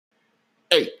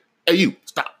Hey, you,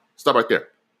 stop right there.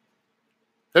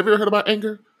 Have you ever heard about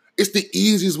Anchor? It's the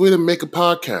easiest way to make a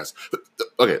podcast.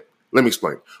 Okay, let me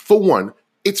explain. For one,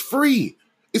 it's free.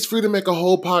 It's free to make a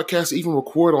whole podcast, even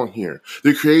record on here.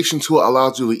 The creation tool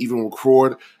allows you to even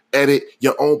record, edit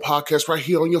your own podcast right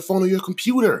here on your phone or your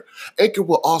computer. Anchor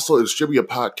will also distribute your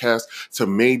podcast to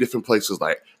many different places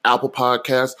like Apple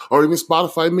Podcasts or even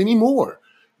Spotify, many more.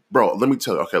 Bro, let me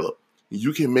tell you. Okay, look,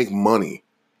 you can make money.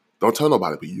 Don't tell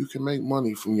nobody, but you can make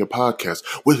money from your podcast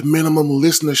with minimum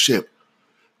listenership.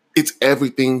 It's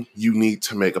everything you need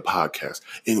to make a podcast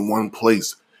in one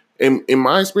place. And in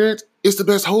my experience, it's the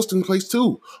best hosting place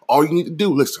too. All you need to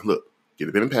do, get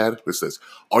a pen and pad, listen.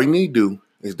 All you need to do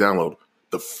is download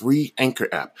the free Anchor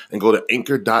app and go to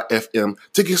anchor.fm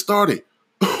to get started.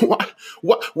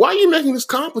 Why are you making this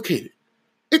complicated?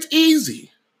 It's easy.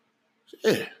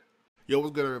 Yeah. Yo,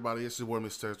 what's good, everybody? It's your boy,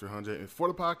 Mr. 300. And before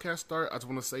the podcast start, I just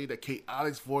want to say that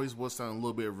Chaotic's voice was sounding a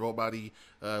little bit robot-y.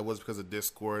 It was because of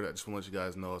Discord. I just want to let you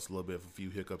guys know it's a little bit of a few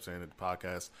hiccups in the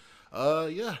podcast.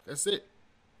 Yeah, that's it.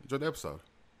 Enjoy the episode.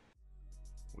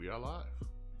 We are live.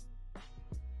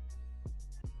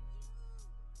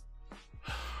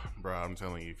 Bro, I'm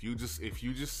telling you, if you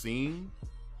just seen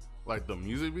like the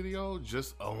music video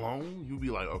just alone, you'd be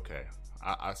like, okay,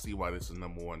 I see why this is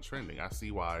number one trending. I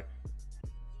see why.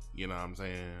 You know what I'm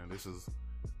saying? This is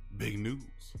big news.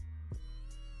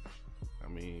 I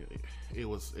mean, it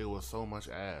was so much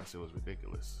ass. It was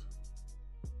ridiculous.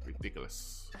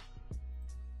 Ridiculous.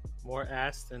 More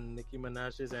ass than Nicki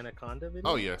Minaj's Anaconda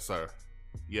video? Oh, yes, sir.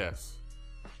 Yes.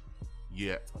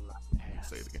 Yeah.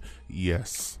 Say it again.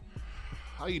 Yes.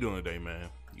 How you doing today, man?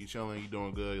 You chilling? You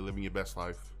doing good? You living your best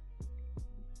life?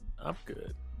 I'm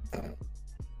good.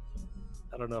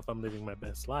 I don't know if I'm living my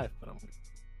best life, but I'm good.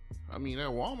 I mean, that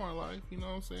Walmart life, you know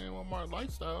what I'm saying? Walmart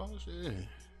lifestyle, shit.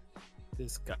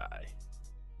 This guy.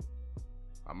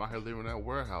 I'm out here living that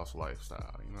warehouse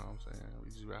lifestyle, you know what I'm saying?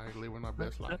 We just out here living our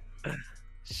best life.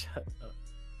 Shut up.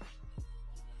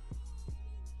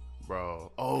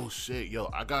 Bro, oh shit, yo,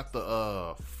 I got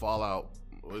the Fall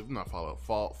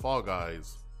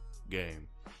Guys game.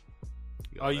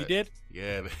 Yo, you did?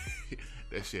 Yeah,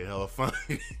 that shit hella fun.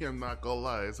 I'm not gonna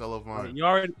lie, it's hella fun. You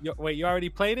already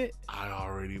played it? I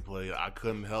already played it. I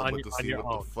couldn't help but to see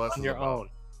what the fuss on is your about. own.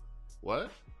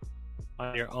 What?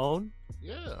 On your own?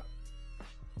 Yeah.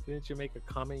 Didn't you make a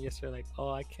comment yesterday like, oh,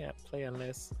 I can't play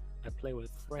unless I play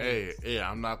with friends? Hey, yeah,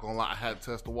 I'm not gonna lie. I had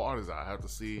to test the waters out. I have to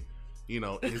see,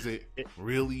 is it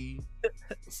really?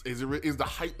 Is the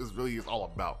hype is really is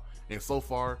all about? And so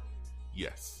far,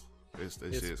 yes, this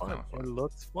shit is kind of fun. It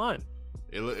looks fun.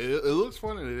 It looks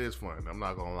fun and it is fun. I'm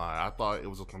not gonna lie. I thought it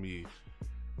was gonna be,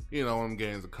 one of them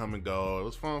games that come and go. It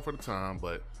was fun for the time,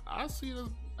 but I see this.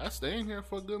 I staying here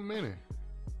for a good minute.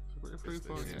 It's pretty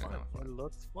fun. Yeah, fun. It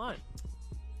looks fun.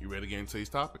 You ready to get into these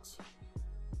topics?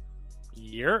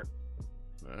 Yeah.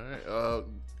 All right.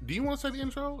 Do you want to say the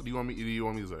intro? Do you want me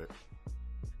to say it?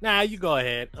 Nah, you go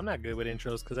ahead. I'm not good with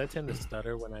intros because I tend to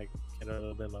stutter when I get a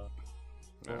little bit low.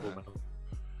 All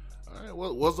right.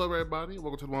 Well, what's up, everybody?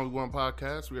 Welcome to the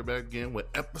The1v1Podcast. We are back again with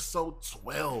episode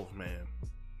 12, man.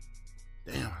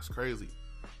 Damn, that's crazy.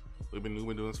 We've been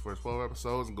doing this for 12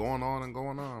 episodes and going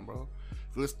on, bro.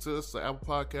 If you listen to us on Apple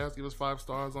Podcasts, give us 5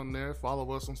 stars on there.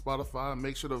 Follow us on Spotify.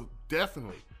 Make sure to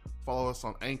definitely follow us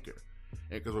on Anchor.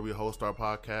 Anchor's where we host our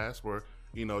podcast, where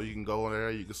you can go on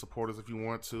there, you can support us if you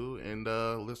want to, and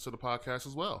listen to the podcast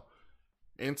as well.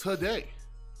 And today,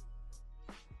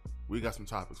 we got some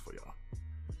topics for y'all.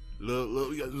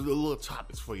 Little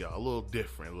topics for y'all, a little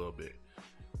different, a little bit.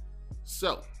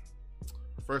 So,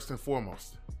 first and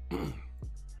foremost,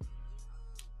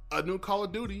 a new Call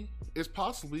of Duty is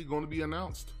possibly going to be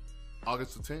announced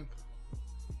August the 10th.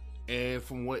 And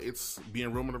from what it's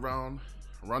being rumored around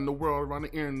the world, around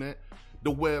the internet, the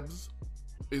webs,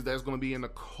 is that it's going to be in a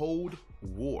Cold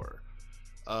War.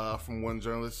 From one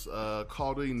journalist,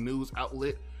 Call of Duty news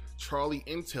outlet Charlie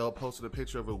Intel posted a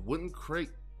picture of a wooden crate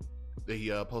that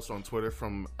he posted on Twitter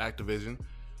from Activision.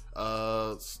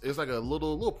 It's like a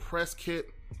little press kit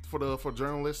for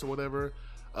journalists or whatever.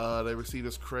 They received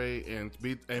this crate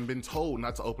and been told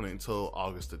not to open it until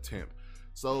August the 10th.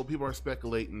 So people are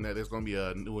speculating that there's going to be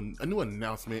a new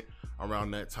announcement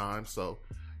around that time. So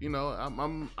I'm not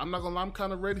gonna lie, I'm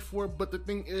kind of ready for it. But the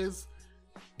thing is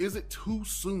it too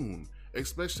soon?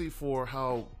 Especially for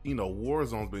how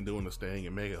Warzone's been doing this thing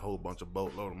and making a whole bunch of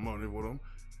boatload of money with them.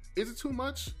 Is it too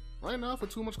much right now for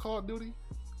too much Call of Duty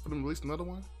for them to release another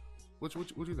one? What you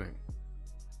think?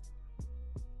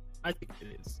 I think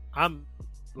it is. I'm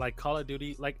like Call of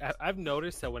Duty. Like I've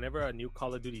noticed that whenever a new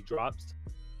Call of Duty drops,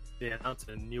 they announce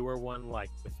a newer one like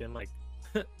within like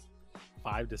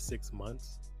 5 to 6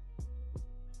 months.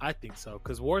 I think so,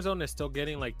 because Warzone is still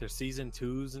getting like their season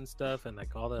 2s and stuff, and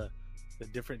like all the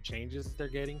different changes they're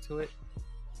getting to it.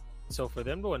 So for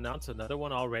them to announce another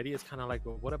one already is kind of like,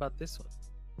 well, what about this one?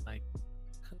 Like,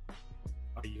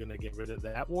 are you gonna get rid of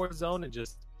that Warzone and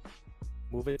just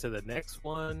move it to the next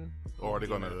one? Or are they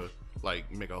gonna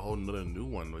like make a whole nother new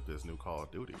one with this new Call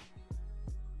of Duty?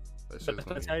 That's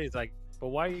what I tell you, is like, but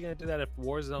why are you gonna do that if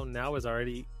Warzone now is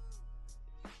already,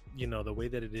 the way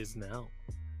that it is now?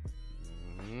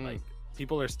 Like,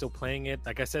 people are still playing it.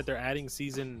 Like I said, they're adding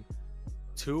season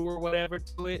 2 or whatever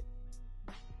to it.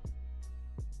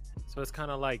 So it's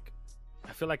kind of like,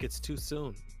 I feel like it's too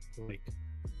soon. Like,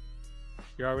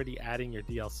 you're already adding your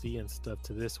DLC and stuff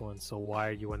to this one, so why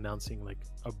are you announcing like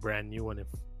a brand new one if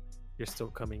you're still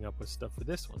coming up with stuff for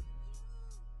this one?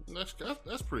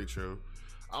 That's pretty true.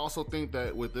 I also think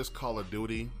that with this Call of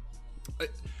Duty, I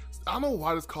don't know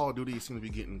why this Call of Duty seems to be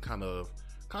getting kind of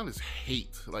this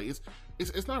hate. Like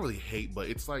it's not really hate, but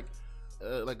it's like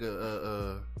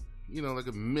a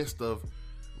mist of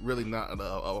really not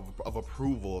of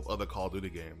approval of other Call of Duty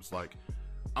games. Like,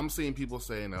 I'm seeing people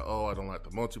saying that, I don't like the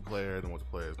multiplayer. The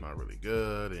multiplayer is not really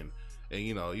good, and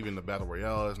even the battle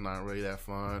royale is not really that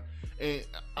fun. And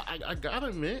I gotta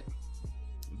admit,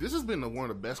 this has been one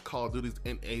of the best Call of Duties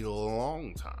in a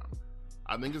long time.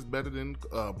 I think it's better than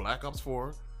Black Ops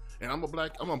 4, and I'm a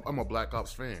Black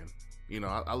Ops fan.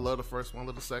 I love the first one, I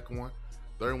love the second one,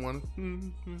 third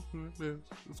one.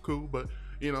 It's cool, but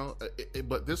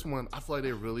but this one, I feel like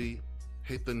they really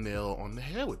hit the nail on the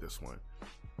head with this one,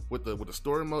 with the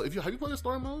story mode. Have you played the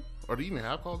story mode, or do you even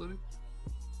have Call of Duty?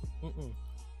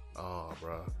 Oh,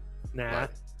 bro. Nah,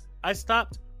 I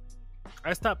stopped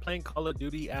playing Call of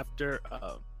Duty after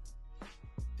I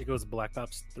think it was Black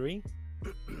Ops 3.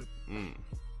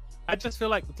 I just feel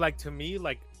like to me,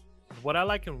 like, what I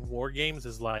like in war games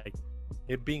is like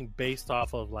it being based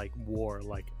off of like war,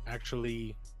 like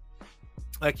actually,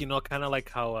 like, kind of like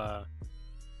how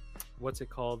what's it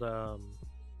called,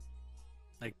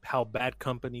 like how Bad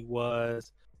Company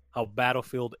was, how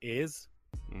Battlefield is.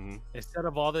 Instead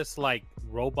of all this like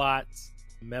robots,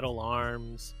 metal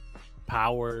arms,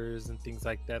 powers, and things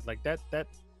like that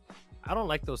I don't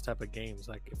like those type of games.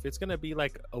 Like, if it's gonna be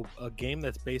like a game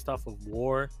that's based off of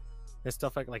war and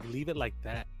stuff, like leave it like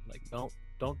that. Like,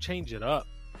 don't change it up.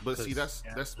 But see, that's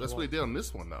what they did on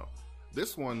this one though.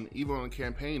 This one, even on the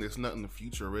campaign, it's nothing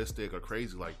futuristic or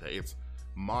crazy like that. It's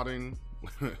modern,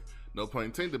 no pun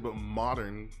intended, but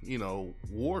modern,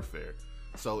 warfare.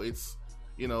 So it's,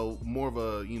 more of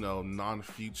a,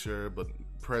 non-future but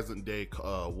present day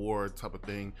war type of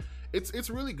thing. It's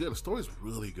really good. The story's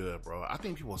really good, bro. I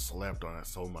think people slept on it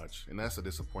so much, and that's a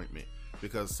disappointment,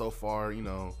 because so far,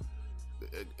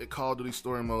 Call of Duty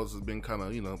story modes has been kind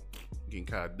of, getting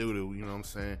kind of doo-doo, you know what I'm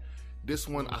saying? This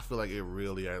one, I feel like it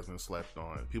really has been slept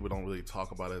on. People don't really talk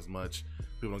about it as much.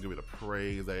 People don't give it the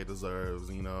praise that it deserves.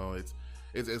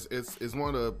 It's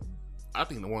one of the, I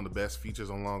think, one of the best features,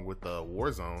 along with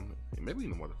Warzone. Maybe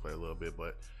even multiplayer a little bit,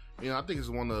 but I think it's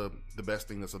one of the best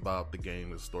things about the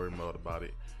game, is story mode about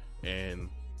it. And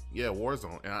yeah,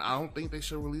 Warzone. And I don't think they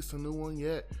should release a new one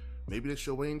yet. Maybe they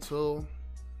should wait until,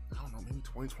 I don't know, maybe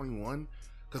 2021,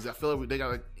 because I feel like they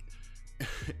gotta,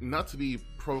 not to be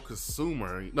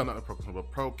pro-consumer, no, not pro-consumer,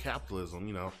 but pro-capitalism,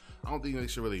 I don't think they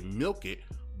should really milk it,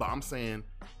 but I'm saying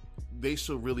they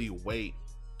should really wait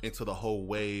until the whole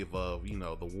wave of,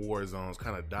 the war zones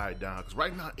kind of died down, because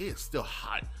right now it's still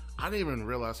hot. I didn't even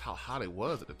realize how hot it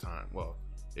was at the time. Well,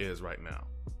 it is right now.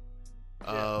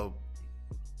 Yeah.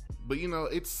 But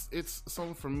it's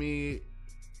something for me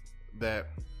that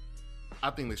I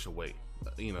think they should wait.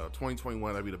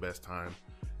 2021, that'd be the best time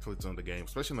to release on the game,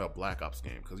 especially in a Black Ops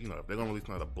game, because if they're gonna release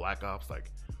another Black Ops,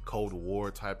 like Cold War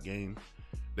type game,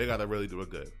 they gotta really do it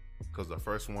good. Because the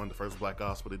first Black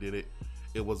Ops, when they did it,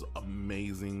 it was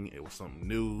amazing. It was something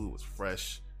new. It was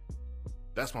fresh.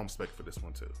 That's what I'm expecting for this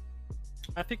one too.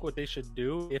 I think what they should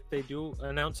do, if they do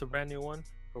announce a brand new one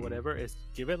or whatever, is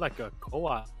give it like a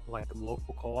co-op, like a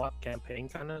local co-op campaign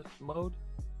kind of mode.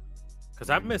 Because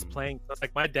I miss playing.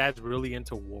 Like, my dad's really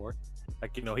into war.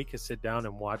 Like, he could sit down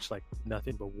and watch like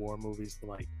nothing but war movies,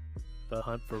 like The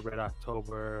Hunt for Red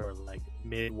October or like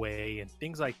Midway and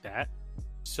things like that.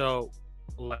 So,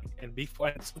 like, and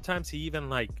sometimes he even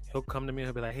he'll come to me and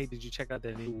he'll be like, "Hey, did you check out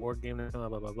that new war game?" Blah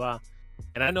blah blah blah.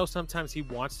 And I know sometimes he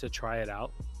wants to try it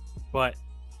out, but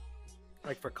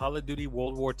like for Call of Duty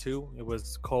World War II, it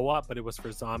was co-op, but it was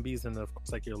for zombies, and of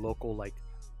course like your local like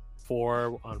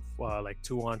 4 on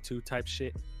 2-on-2 type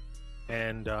shit.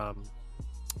 And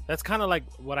that's kind of like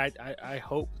what I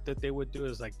hope that they would do,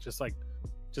 is like just like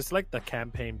just like the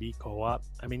campaign be co-op.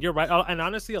 I mean, you're right, and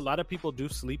honestly, a lot of people do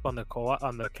sleep on the co-op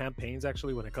on the campaigns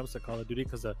actually when it comes to Call of Duty,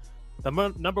 because the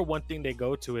number one thing they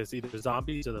go to is either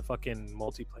zombies or the fucking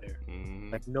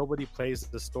multiplayer. Like nobody plays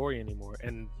the story anymore.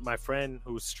 And my friend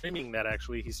who's streaming that,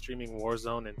 actually, he's streaming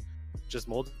Warzone and just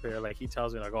multiplayer. Like he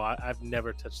tells me, like, oh, I've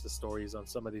never touched the stories on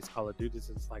some of these Call of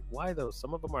Duties. It's like, why though?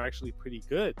 Some of them are actually pretty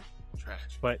good.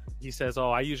 Trash. But he says,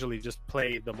 oh, I usually just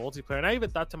play the multiplayer. And I even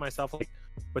thought to myself, like,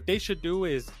 what they should do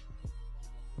is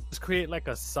just create like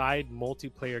a side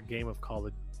multiplayer game of Call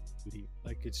of Duty.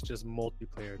 Like it's just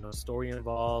multiplayer, no story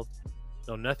involved,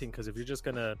 no nothing. Because if you're just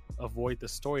gonna avoid the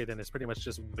story, then it's pretty much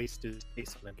just wasted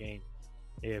space on the game.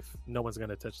 If no one's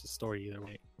gonna touch the story either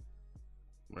way.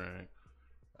 Right.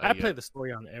 I play the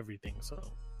story on everything, so.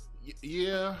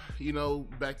 Yeah, you know,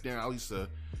 back then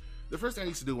the first thing I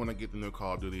used to do when I get the new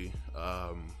Call of Duty,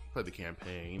 play the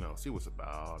campaign, you know, see what's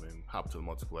about, and hop to the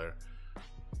multiplayer.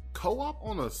 Co-op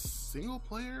on a single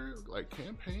player like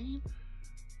campaign,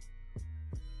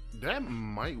 that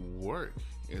might work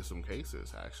in some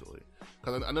cases actually,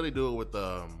 because I know they do it with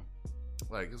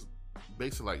like it's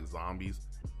basically like zombies,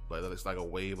 but it's like a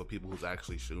wave of people who's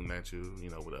actually shooting at you, you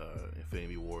know, with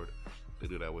Infinity Ward. They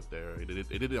do that with they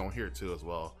did it on here too as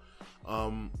well.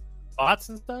 Bots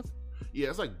and stuff. Yeah,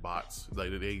 it's like bots. Like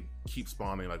they keep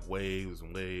spawning like waves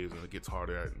and waves, and it gets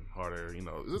harder and harder. You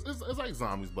know, it's like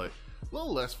zombies, but a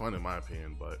little less fun in my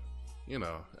opinion. But you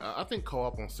know, I think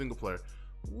co-op on single player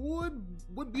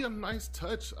would be a nice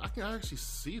touch. I can actually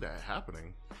see that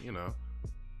happening. You know,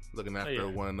 looking after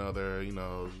one another. You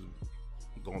know,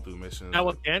 going through missions.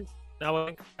 Now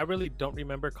I really don't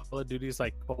remember Call of Duty's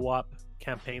like co-op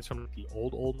campaigns from the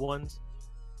old ones.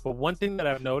 But one thing that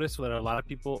I've noticed that a lot of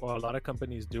people or a lot of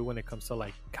companies do when it comes to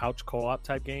like couch co-op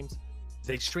type games,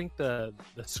 they shrink the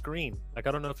screen. Like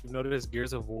I don't know if you've noticed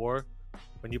Gears of War,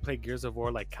 when you play Gears of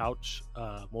War like couch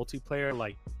multiplayer,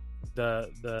 like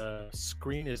the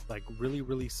screen is like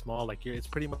really small. Like it's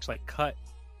pretty much like cut.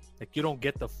 Like you don't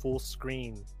get the full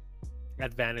screen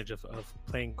advantage of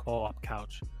playing co-op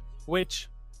couch, which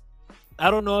I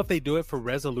don't know if they do it for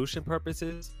resolution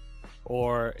purposes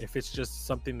or if it's just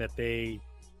something that they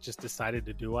just decided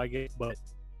to do, I guess. But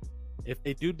if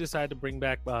they do decide to bring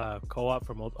back co-op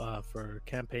for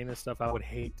campaign and stuff, I would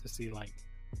hate to see like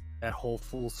that whole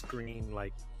full screen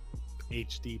like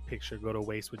HD picture go to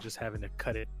waste with just having to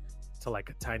cut it to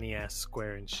like a tiny ass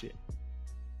square and shit.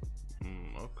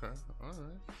 Okay, all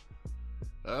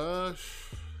right.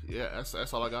 Yeah,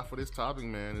 that's all I got for this topic,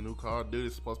 man. The new Call of Duty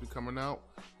is supposed to be coming out.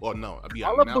 Well, no, it'll be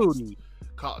announced. Booty.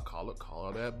 Call it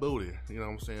that booty. You know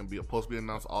what I'm saying? Supposed to be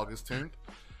announced August 10th.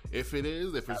 If it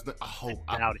is, I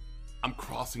doubt it. I'm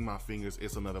crossing my fingers.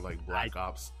 It's another like Black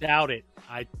Ops. I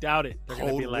doubt it. They're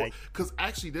gonna be like, because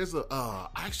actually, I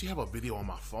actually have a video on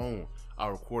my phone I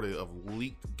recorded of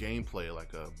leaked gameplay,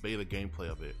 like a beta gameplay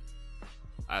of it.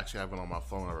 I actually have it on my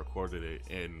phone. I recorded it,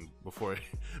 and before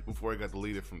it got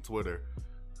deleted from Twitter.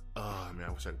 Oh man,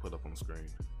 I wish I could put it up on the screen.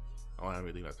 I don't have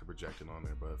anything like to project it on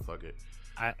there, but fuck it.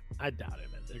 I doubt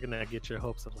it, man. They're gonna get your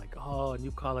hopes of like, oh, a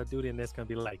new Call of Duty, and it's gonna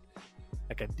be like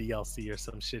a DLC or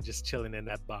some shit just chilling in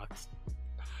that box.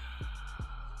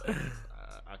 The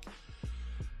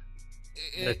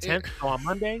 10th on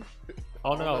Monday.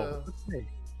 Oh no,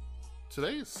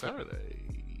 today is Saturday.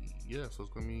 Yeah, so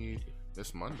it's gonna be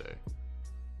this Monday.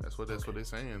 That's what they're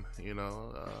saying. You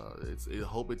know, I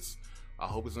hope it's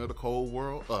another Cold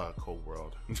World.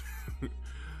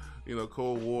 You know,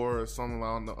 Cold War or something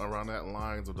around that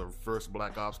lines of the first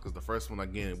Black Ops, because the first one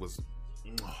again was,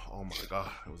 oh my god,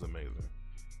 it was amazing.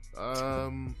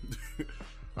 All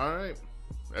right,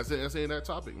 that's it. That's the end of that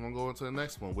topic. We're gonna go into the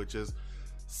next one, which is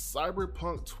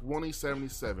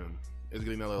Cyberpunk2077 is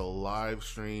getting another live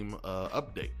stream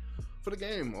update for the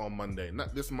game on Monday.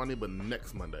 Not this Monday, but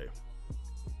next Monday.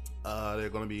 They're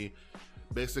going to be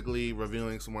basically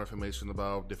revealing some more information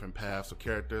about different paths so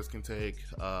characters can take.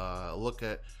 Look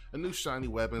at a new shiny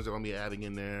weapons they're going to be adding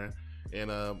in there.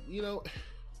 And, you know,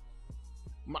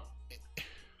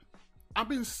 I've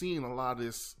been seeing a lot of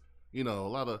this, you know, a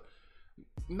lot of,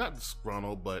 not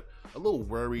disgruntled, but a little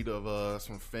worried of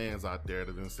some fans out there that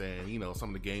have been saying, you know,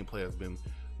 some of the gameplay has been,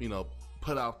 you know,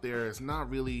 put out there. It's not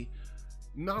really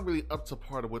up to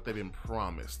part of what they've been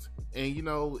promised. And, you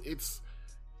know, it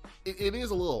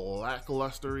is a little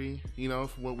lacklustery, you know,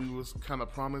 for what we was kind of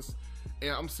promised.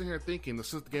 And I'm sitting here thinking,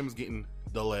 since the game is getting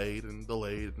delayed and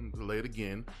delayed and delayed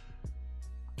again,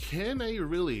 can they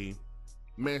really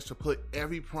manage to put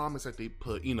every promise that they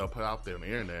put out there on the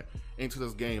internet into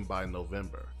this game by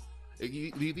November? Do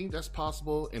you think that's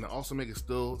possible, and also make it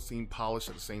still seem polished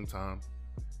at the same time?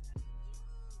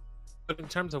 But in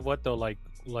terms of what though, like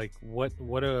like what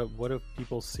have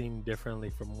people seen differently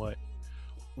from what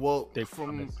Well, they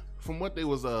promised? from what they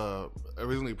was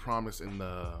originally promised in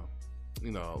the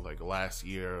like last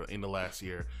year,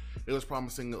 it was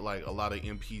promising like a lot of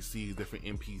NPCs,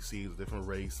 different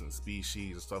race and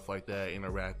species and stuff like that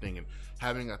interacting and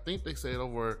having, I think they said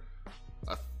over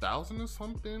 1,000 or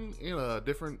something in a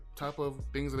different type of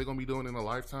things that they're gonna be doing in a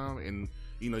lifetime. And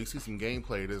you see some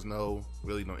gameplay, there's no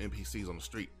NPCs on the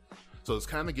street, so it's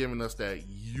kind of giving us that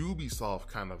Ubisoft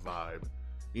kind of vibe.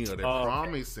 They're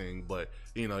promising, but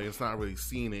it's not really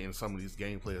seeing it in some of these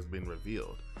gameplay has been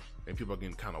revealed, and people are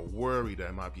getting kind of worried that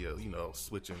it might be a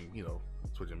switching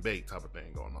bait type of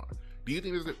thing going on. Do you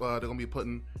think they're gonna be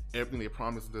putting everything they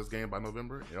promised in this game by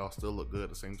November? It all still look good at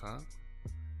the same time?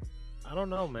 I don't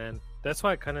know, man. That's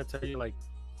why I kind of tell you, like,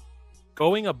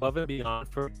 going above and beyond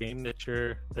for a game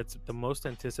that's the most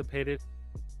anticipated.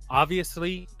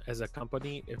 Obviously, as a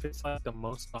company, if it's like the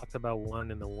most talked about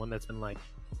one and the one that's been like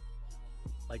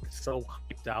so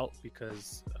hyped out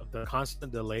because of the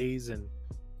constant delays and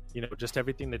just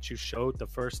everything that you showed the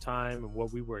first time and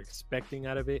what we were expecting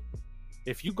out of it,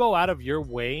 if you go out of your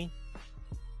way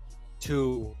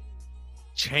to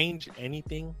change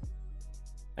anything,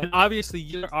 and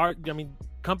obviously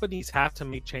companies have to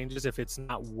make changes if it's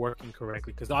not working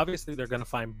correctly, because obviously they're going to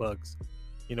find bugs.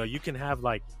 You can have,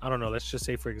 like, I don't know, let's just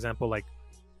say, for example, like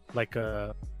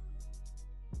a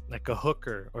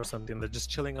hooker or something that's just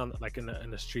chilling on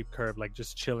in the street curb, like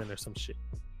just chilling or some shit.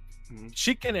 Mm-hmm.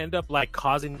 She can end up like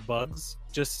causing bugs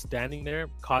just standing there,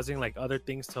 causing like other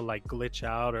things to like glitch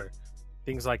out or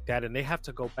things like that, and they have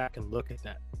to go back and look at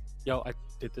that. Yo,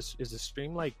 is the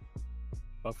stream like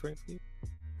buffering for you?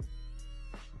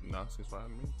 No, it seems fine to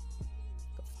me.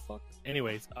 The fuck.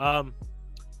 Anyways,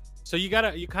 so you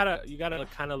gotta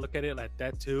kind of look at it like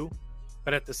that too.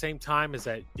 But at the same time, is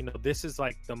that this is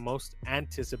like the most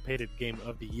anticipated game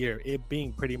of the year. It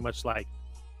being pretty much like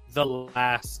the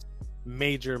last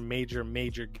major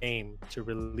game to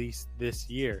release this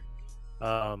year.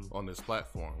 On this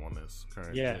platform, on this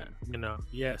current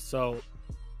game. So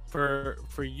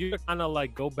for you to kind of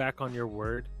like go back on your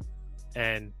word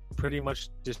and pretty much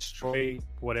destroy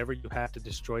whatever you have to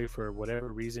destroy for whatever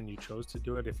reason you chose to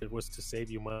do it, if it was to save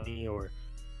you money or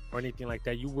anything like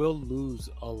that, you will lose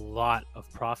a lot of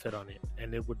profit on it,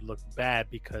 and it would look bad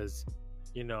because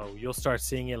you'll start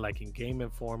seeing it like in Game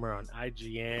Informer, on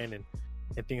IGN,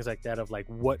 and things like that, of like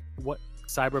what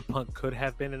Cyberpunk could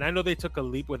have been. And I know they took a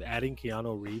leap with adding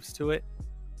Keanu Reeves to it,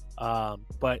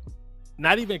 but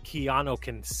not even Keanu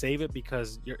can save it,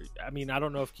 because I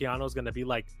don't know if Keanu's gonna be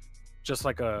like just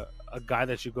like a guy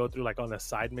that you go through like on a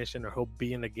side mission, or he'll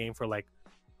be in the game for like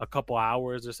a couple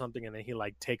hours or something and then he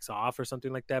like takes off or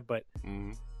something like that. But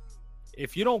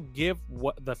if you don't give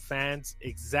what the fans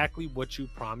exactly what you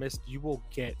promised, you will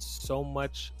get so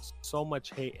much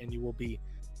hate, and you will be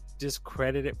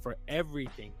discredited for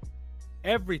everything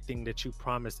that you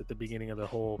promised at the beginning of the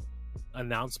whole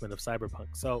announcement of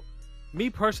Cyberpunk. So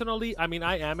me personally, I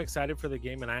am excited for the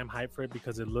game, and I am hyped for it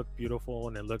because it looked beautiful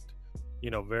and it looked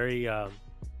very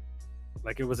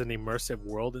like it was an immersive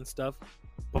world and stuff.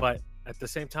 But at the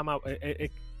same time,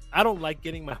 I don't like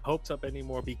getting my hopes up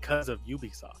anymore because of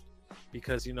Ubisoft.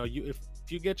 Because if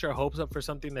you get your hopes up for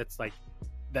something that's like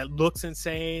that looks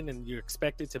insane and you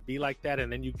expect it to be like that,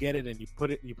 and then you get it and you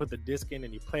put the disc in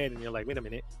and you play it and you're like, wait a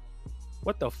minute,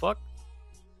 what the fuck?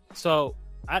 So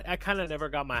I kind of never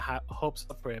got my hopes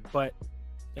up for it. But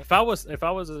if I was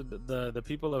the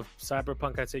people of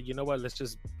Cyberpunk, I'd say, you know what, let's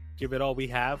just give it all we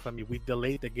have. We've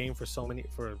delayed the game for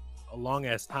a long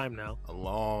ass time now.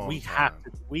 We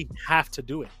have to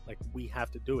do it. Like, we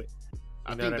have to do it.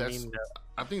 I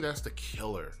think that's the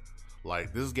killer.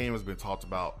 Like, this game has been talked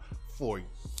about for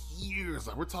years.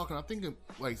 Like, we're talking, I think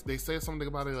like they said something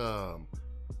about it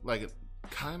like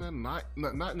kind of not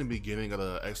in the beginning of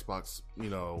the Xbox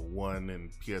One and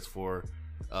PS4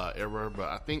 era, but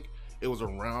I think it was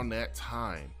around that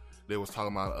time they was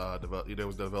talking about they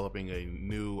was developing a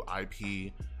new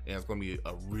IP, and it's going to be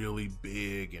a really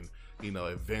big and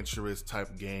adventurous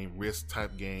type game, risk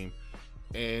type game.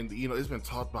 And it's been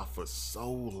talked about for so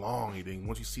long, and then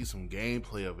once you see some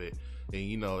gameplay of it,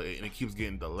 and and it keeps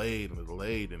getting delayed,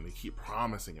 and they keep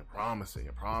promising and promising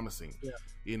and promising. Yeah.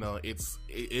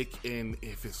 And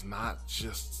if it's not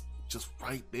just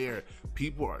right there,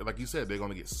 people are, like you said, they're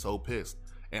gonna get so pissed.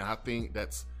 And I think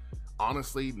that's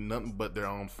honestly nothing but their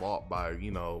own fault by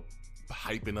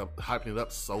hyping it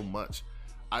up so much.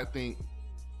 I think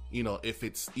if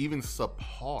it's even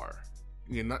subpar,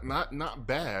 not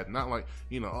bad, not like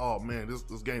oh man,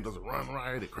 this game doesn't run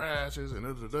right, it crashes and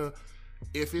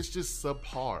if it's just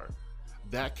subpar,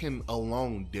 that can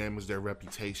alone damage their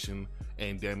reputation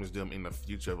and damage them in the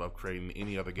future of upgrading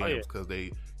any other games, because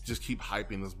they just keep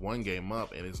hyping this one game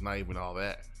up and it's not even all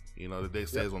that. You know, they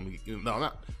say it's going to be, no,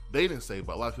 not, they didn't say,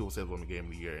 but a lot of people say it's going to be game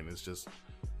of the year, and it's just,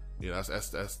 you know,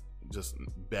 that's just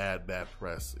bad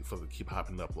press for to keep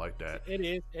hopping up like that.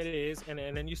 It is, and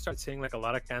then you start seeing like a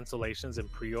lot of cancellations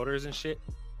and pre-orders and shit,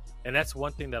 and that's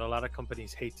one thing that a lot of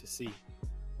companies hate to see,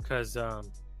 because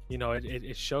you know,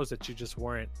 it shows that you just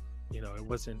weren't, you know, it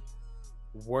wasn't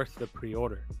worth the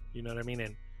pre-order. You know what I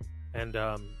mean? And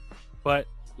but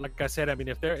like I said, I mean,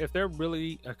 if they're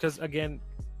really, because again,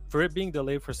 for it being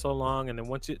delayed for so long, and then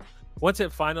once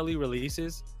it finally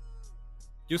releases,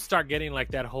 you start getting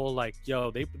like that whole like, yo,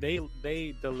 they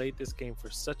delayed this game for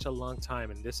such a long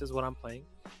time, and this is what I'm playing.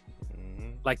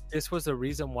 Like, this was the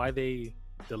reason why they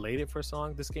delayed it for so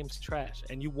long. This game's trash,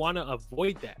 and you want to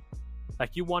avoid that.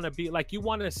 Like, you want to be like, you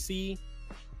want to see,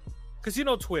 because you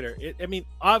know Twitter. I mean,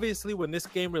 obviously, when this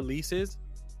game releases,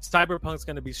 Cyberpunk's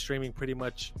going to be streaming pretty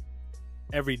much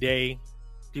every day.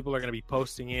 People are going to be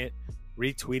posting it,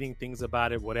 retweeting things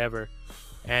about it, whatever.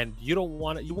 And you don't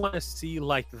want to. You want to see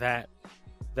like that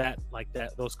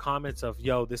those comments of,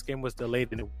 yo, this game was delayed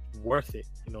and it was worth it.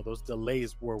 You know, those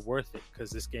delays were worth it because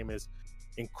this game is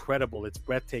incredible. It's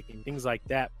breathtaking. Things like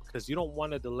that, because you don't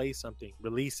want to delay something,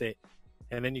 release it,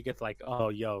 and then you get like, oh,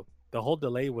 yo, the whole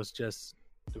delay was just,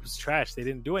 it was trash. They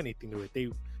didn't do anything to it.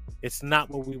 It's not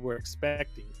what we were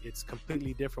expecting. It's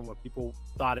completely different what people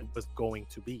thought it was going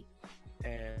to be.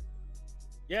 And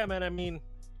yeah, man, I mean,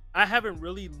 I haven't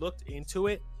really looked into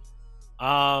it.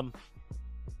 But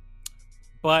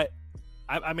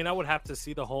I mean, I would have to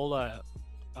see the whole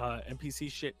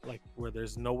NPC shit, like where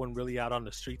there's no one really out on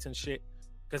the streets and shit,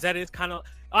 because that is kind of,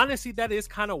 honestly, that is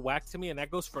kind of whack to me, and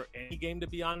that goes for any game, to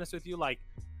be honest with you. Like,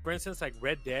 for instance, like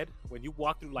Red Dead, when you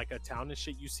walk through like a town and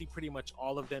shit, you see pretty much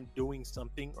all of them doing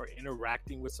something or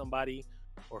interacting with somebody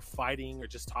or fighting or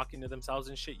just talking to themselves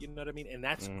and shit. You know what I mean? And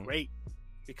that's great,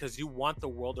 because you want the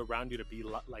world around you to be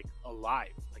like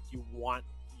alive. Like, you want,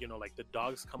 you know, like the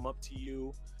dogs come up to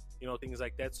you, you know, things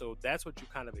like that. So that's what you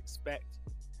kind of expect.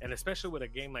 And especially with a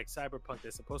game like Cyberpunk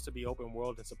that's supposed to be open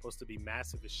world and supposed to be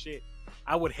massive as shit,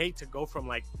 I would hate to go from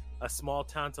like a small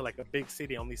town to like a big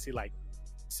city and only see like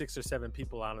 6 or 7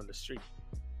 people out on the street.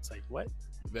 It's like, what?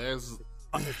 Is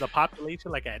the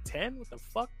population like at 10? What the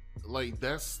fuck? Like,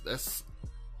 that's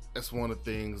one of the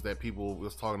things that people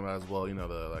was talking about as well. You know,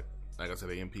 the like I said,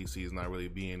 the NPCs not really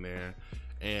being there,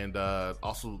 and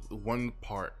also one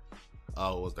part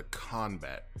was the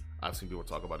combat. I've seen people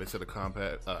talk about. They said the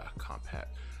combat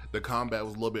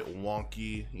was a little bit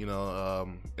wonky. You know,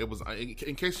 it was,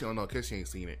 in case you don't know, in case you ain't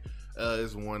seen it,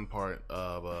 there's one part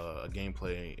of a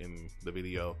gameplay in the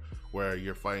video where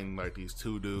you're fighting like these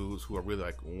 2 dudes who are really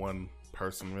like one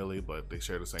person, really, but they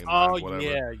share the same mind,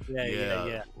 whatever.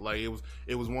 Yeah. Like,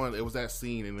 it was that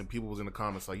scene, and then people was in the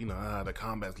comments like, you know, the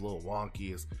combat's a little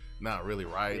wonky. It's not really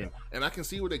right, and I can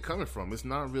see where they're coming from. It's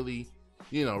not really,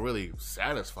 you know, really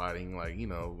satisfying, like, you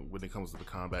know, when it comes to the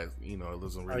combat, you know, it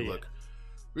doesn't really look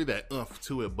really that oomph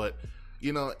to it. But,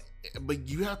 you know, but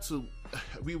you have to,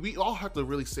 we all have to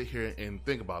really sit here and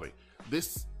think about it.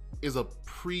 This is a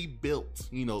pre-built,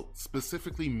 you know,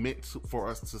 specifically meant for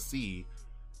us to see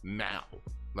now,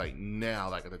 like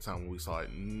at the time when we saw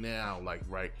it now, like,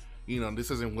 right, you know,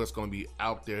 this isn't what's going to be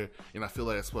out there. And I feel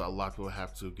like that's what a lot of people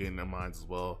have to get in their minds as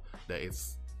well, that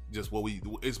it's just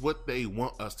it's what they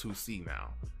want us to see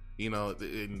now, you know.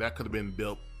 And that could have been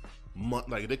built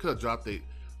like they could have dropped it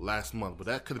last month, but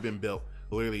that could have been built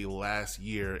literally last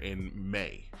year in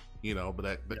May, you know.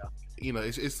 But you know,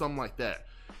 it's something like that,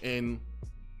 and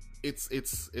it's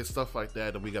stuff like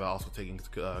that we gotta also take into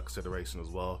consideration as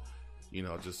well. You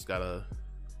know, just gotta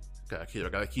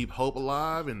keep hope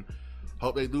alive and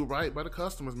hope they do right by the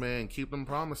customers, man. Keep them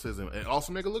promises, and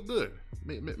also make it look good.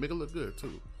 Make it look good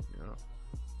too, you know.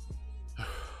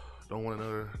 Don't want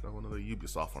another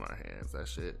Ubisoft on our hands. That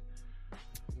shit,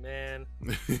 man.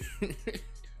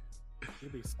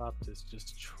 Ubisoft is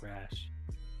just trash.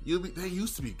 They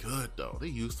used to be good though. They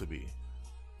used to be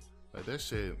like that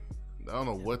shit. I don't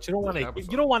know what you don't want to.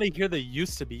 You don't want to hear the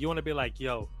used to be. You want to be like,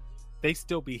 yo, they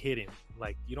still be hitting.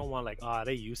 Like, you don't want like,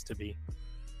 they used to be.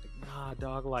 Like, nah,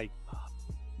 dog. Like,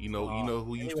 you know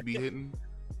who used to be hitting?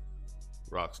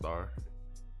 Rockstar.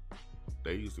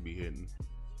 They used to be hitting.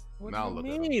 What do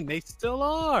you mean? They still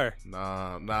are.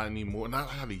 Nah, not anymore. Not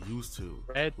how they used to.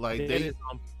 Red like Dead they is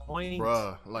on point,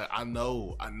 bruh. Like, I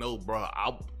know,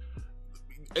 bruh.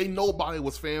 Ain't nobody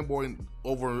was fanboying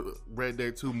over Red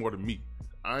Dead 2 more than me.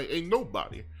 Ain't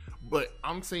nobody. But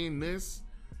I'm saying this.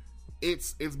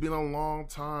 It's been a long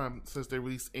time since they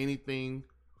released anything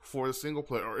for the single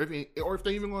player, or if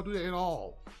they even gonna do that at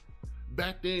all.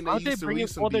 Back then, they Aren't used to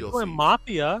release some they're DLC. doing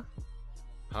Mafia.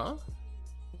 Huh?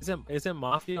 Isn't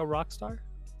Mafia Rockstar?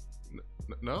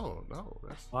 No,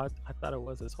 that's Well, I thought it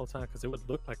was this whole time because it would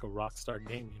look like a Rockstar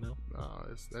game, you know. no,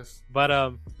 that's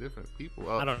But different people.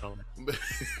 I don't know.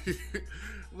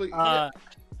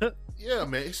 But, yeah,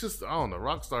 man, it's just I don't know.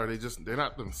 Rockstar, they're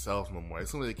not themselves no more.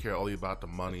 It's something they care only about the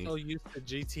money. So used to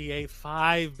GTA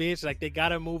 5, bitch. Like they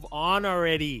gotta move on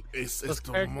already. It's Those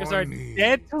the characters money. are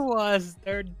dead to us.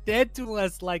 They're dead to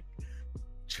us. Like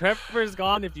Trevor's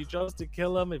gone. If you chose to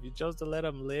kill him, if you chose to let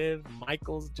him live,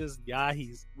 Michael's just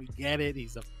we get it.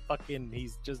 He's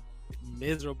just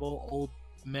miserable old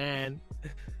man.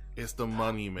 It's the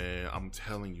money, man. I'm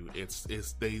telling you, it's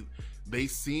they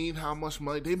seen how much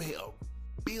money they made.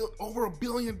 Over $1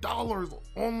 billion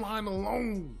online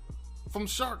alone from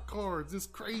shark cards. It's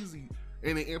crazy,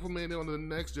 and they implemented it on the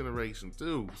next generation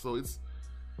too. So it's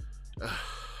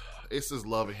this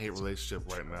love and hate relationship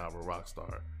right now with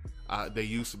Rockstar. They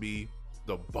used to be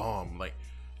the bomb. Like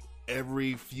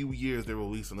every few years they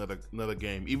release another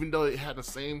game, even though it had the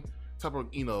same type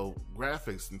of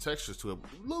graphics and textures to it,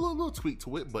 little tweak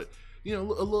to it, but a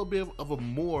little bit of a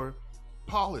more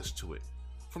polish to it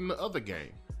from the other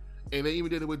game. And they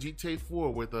even did it with GTA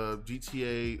 4 with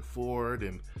GTA Ford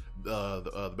and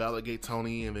the Battlegate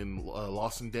Tony and then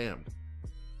Lost and Damned.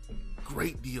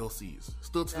 Great DLCs,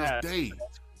 still to this day.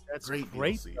 That's great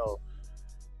DLCs. Though.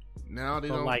 Now they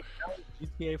don't like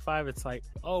GTA 5. It's like,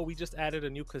 oh, we just added a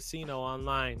new casino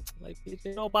online. Like,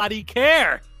 nobody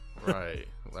care. Right,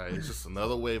 like it's just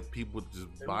another way of people to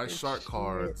just buy shark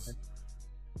cards.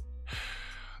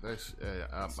 That's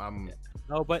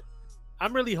no, but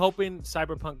I'm really hoping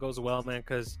Cyberpunk goes well, man,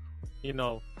 because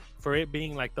for it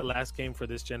being like the last game for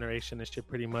this generation and shit,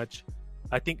 pretty much.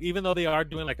 I think even though they are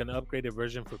doing like an upgraded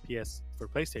version for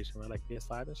PlayStation, right, like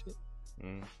PS5 and shit.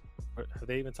 Have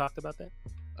they even talked about that?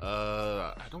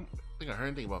 I don't think I heard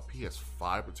anything about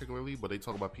PS5 particularly, but they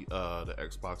talk about the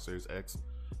Xbox Series X.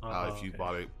 If you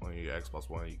bought it on your Xbox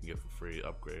One, you can get it for free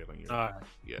upgrade on your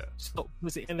yeah. So,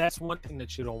 and that's one thing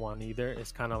that you don't want either.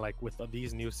 It's kind of like with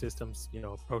these new systems,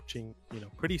 approaching,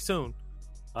 pretty soon.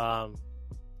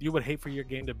 You would hate for your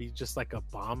game to be just like a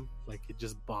bomb, like it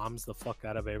just bombs the fuck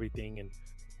out of everything, and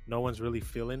no one's really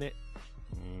feeling it.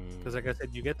 Because, like I said,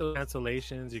 you get those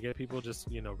cancellations, you get people just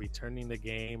returning the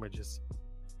game and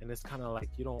it's kind of like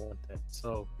you don't want that.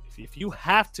 So if you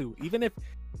have to, even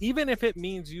if it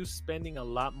means you spending a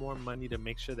lot more money to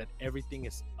make sure that everything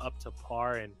is up to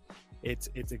par and it's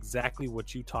exactly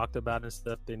what you talked about and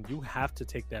stuff, then you have to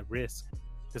take that risk,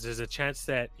 because there's a chance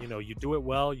that you do it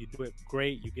well, you do it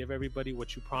great, you give everybody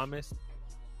what you promised,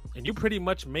 and you pretty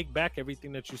much make back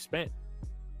everything that you spent,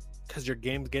 because your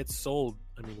game gets sold,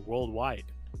 worldwide.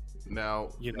 Now,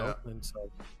 and so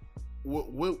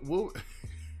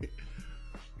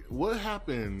what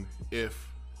happened if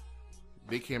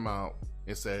they came out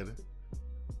and said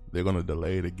they're gonna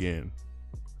delay it again?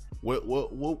 What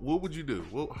would you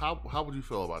do? How would you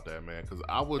feel about that, man? Because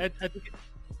I would.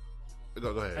 Go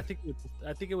ahead.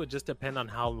 I think it would just depend on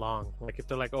how long. Like if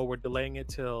they're like, oh, we're delaying it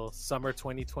till summer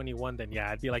 2021, then yeah,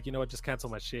 I'd be like, you know what, just cancel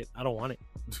my shit. I don't want it.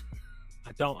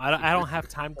 I don't have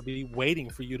time to be waiting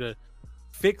for you to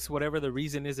fix whatever the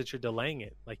reason is that you're delaying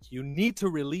it. Like you need to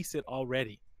release it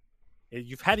already.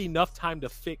 You've had enough time to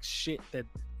fix shit that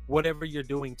whatever you're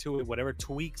doing to it, whatever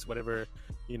tweaks, whatever,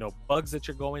 bugs that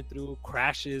you're going through,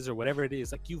 crashes or whatever it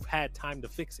is, like you've had time to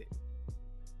fix it.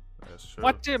 That's true.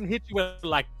 Watch him hit you with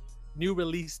like new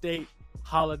release date,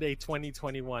 holiday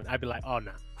 2021. I'd be like, oh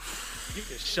no, you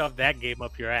can shove that game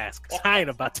up your ass, because I ain't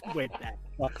about to wait that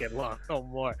fucking long no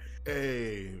more.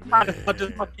 Hey, man.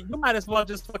 You might as well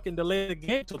just fucking delay the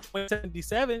game till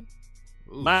 2077.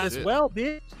 Ooh, might shit. as well,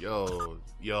 bitch. Yo,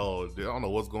 I don't know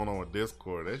what's going on with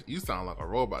Discord. You sound like a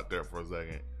robot there for a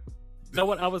second. You know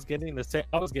what? I was getting the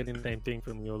same thing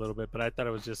from you a little bit, but I thought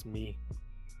it was just me.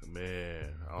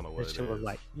 Man, I don't know what This it shit is. was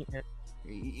like,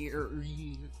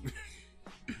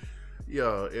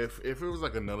 yo, if it was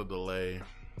like another delay,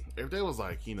 if they was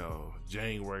like,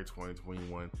 January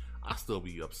 2021, I'd still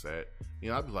be upset.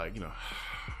 I'd be like, damn, man.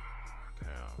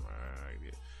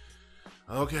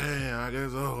 Okay, I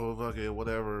guess, fuck it,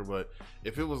 whatever. But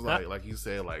if it was like you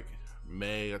said, like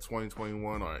May of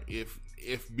 2021, or if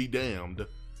be damned,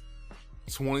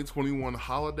 2021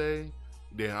 holiday,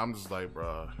 then I'm just like,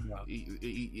 bro,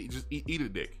 just eat a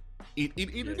dick. Eat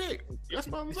a dick. That's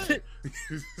what I'm saying.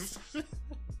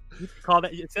 You call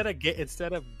that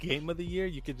instead of game of the year,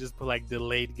 you could just put like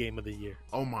delayed game of the year.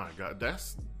 Oh my god,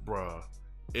 that's bruh.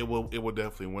 It will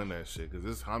definitely win that shit, because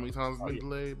this how many times it's been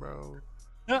delayed, bro.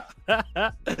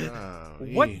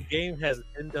 What game has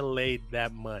been delayed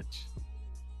that much?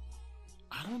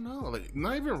 I don't know. Like,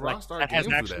 not even Like, Rockstar that has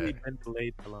Games do actually that. been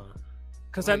delayed for long.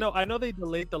 Because Like- I know they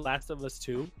delayed The Last of Us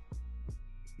 2,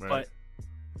 Right? but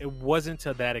it wasn't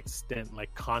to that extent,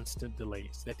 like constant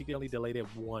delays. I think they only delayed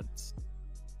it once.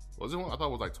 Was it one? I thought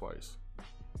it was like twice.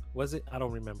 Was it? I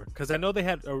don't remember. Because I know they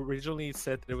had originally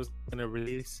said that it was going to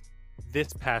release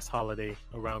this past holiday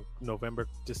around November,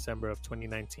 December of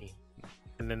 2019.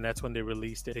 And then that's when they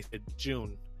released it. They said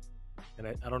June. And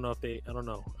I don't know if they, I don't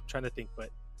know. I'm trying to think, but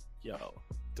yo,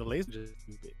 delays are just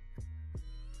stupid.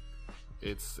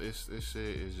 This shit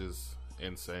is just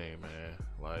insane, man.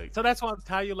 Like, So that's why I'm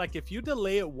telling you, like, if you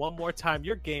delay it one more time,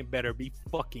 your game better be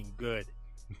fucking good.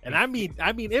 And I mean,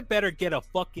 it better get a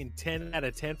fucking 10 out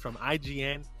of 10 from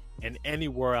IGN and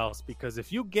anywhere else. Because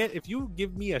if you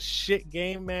give me a shit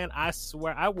game, man, I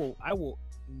swear I will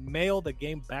mail the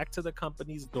game back to the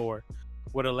company's door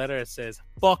with a letter that says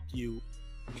 "fuck you,"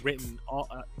 written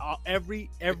every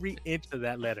inch of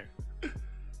that letter.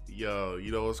 yo,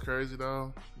 you know what's crazy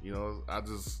though? You know,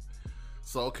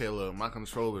 okay, look, my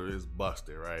controller is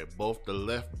busted, right? Both the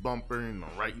left bumper and the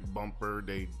right bumper,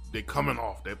 they coming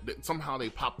off. They somehow they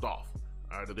popped off.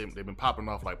 All right, they've been popping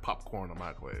off like popcorn in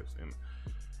microwaves. And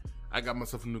I got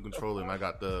myself a new controller, and I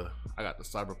got the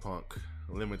Cyberpunk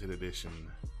limited edition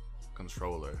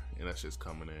controller, and that shit's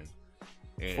coming in.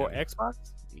 And For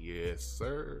Xbox? yes,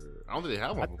 sir. I don't think they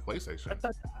have one for PlayStation.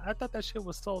 I thought that shit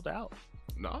was sold out.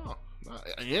 No.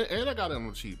 And I got it on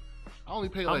the cheap. I only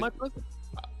paid How like much was it?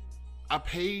 I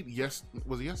paid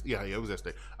was it yesterday? Yeah, it was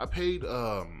yesterday. I paid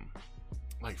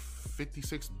like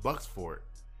 $56 for it.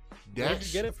 Where did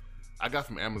you get it from? I got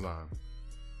from Amazon.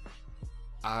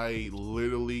 I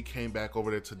literally came back over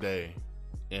there today,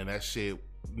 and that shit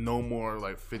no more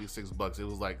like $56. It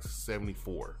was like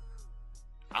 74.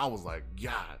 I was like,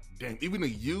 God damn! Even the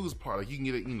used part, like you can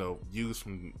get it, you know, used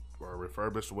from or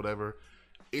refurbished or whatever.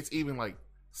 It's even like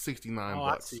 $69.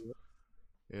 I see it.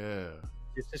 Yeah.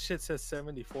 This shit says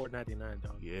 $74.99,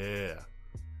 dog. Yeah,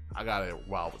 I got it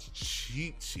while it was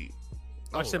cheap.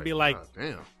 Watch them be like, God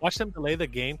damn. watch them delay the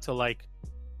game to like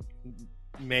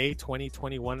May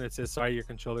 2021. It says, sorry, your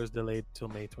controller's delayed till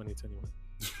May 2021.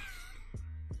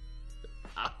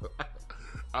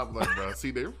 I'm like, bro,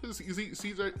 CJ,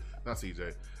 not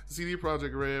CJ, CD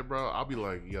Project Red, bro. I'll be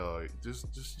like, yo, just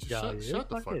shut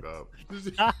the fuck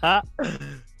up.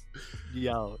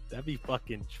 Yo, that'd be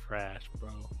fucking trash, bro.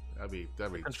 That'd be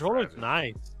Controller's tragic.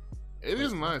 nice. It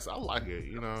is nice. I like it.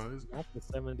 You know, it's, Not the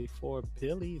 74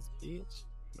 pillies, bitch.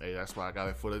 hey, that's why I got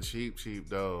it for the cheap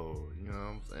though. You know what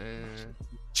I'm saying?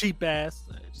 Cheap ass.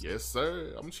 Yes,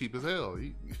 sir. I'm cheap as hell.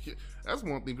 That's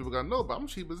one thing people gotta know about. I'm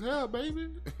cheap as hell, baby.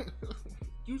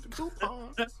 Use the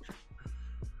coupons.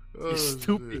 You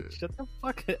stupid. Shut the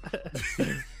fuck up.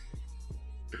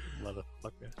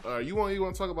 Motherfucker. You want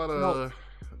to talk about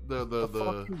The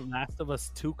fucking Last of Us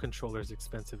 2 controller is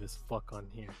expensive as fuck on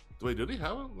here. Wait, do they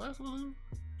have a Last of Us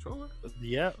controller?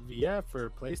 Yeah, for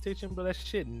PlayStation, but that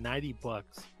shit $90.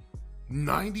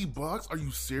 $90? Are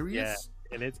you serious?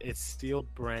 Yeah, and it's still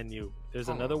brand new. There's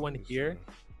another one here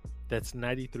that's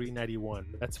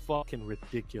 $93.91. That's fucking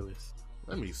ridiculous.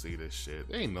 Let me see this shit.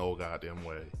 There ain't no goddamn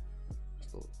way.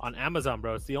 On Amazon,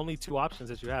 bro, it's the only two options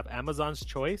that you have. Amazon's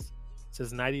Choice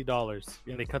says $90,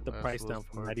 and they cut the price down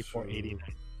from $94.89.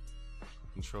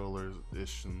 Controllers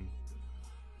edition.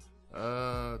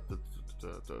 I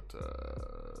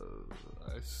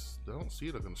don't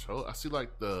see the controller. I see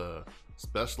like the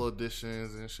special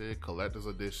editions and shit, collector's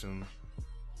edition.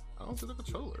 I don't see the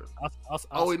controllers.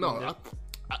 I'll wait, no,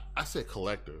 I said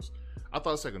collectors. I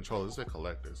thought it said controllers. It said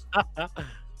collectors. Hey,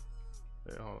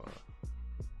 hold on.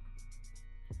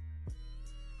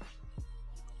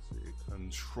 Let's see,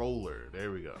 controller.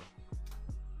 There we go.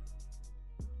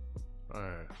 All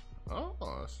right.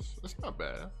 Oh, that's not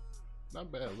bad.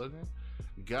 Not bad looking.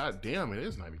 God damn, it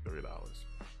is $93.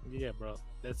 Yeah, bro,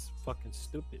 that's fucking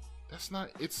stupid. That's not.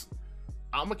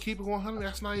 I'm gonna keep it 100.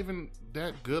 That's not even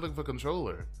that good of a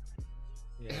controller.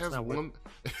 Yeah, it has one.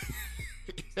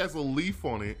 It has a leaf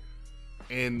on it,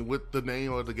 and with the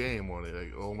name of the game on it.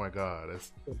 Like, oh my god,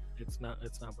 it's not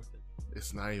worth it.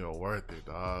 It's not even worth it,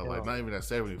 dog. Yeah. Like, not even at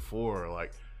 74.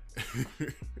 Like,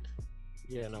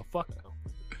 yeah, no, fuck no.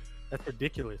 That's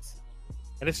ridiculous.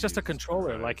 And it's just a Jesus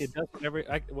controller. Christ. Like, it does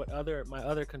what my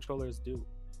other controllers do.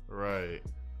 right.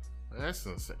 That's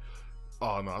insane.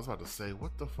 Oh no, I was about to say,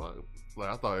 what the fuck? Like,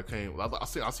 I thought it came. I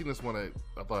seen this one.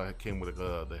 I thought it came with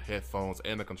the headphones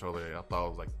and the controller. I thought it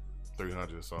was like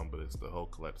 300 or something, but it's the whole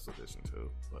collector's edition too.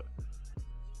 But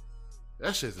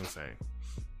that shit's insane.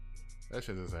 That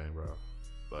shit's insane, bro.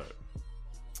 But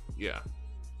yeah.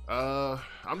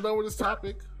 I'm done with this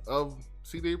topic of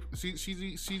CD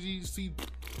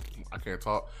I can't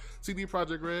talk. CD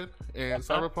Projekt Red and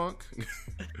Cyberpunk.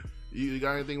 You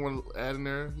got anything you want to add in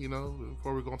there,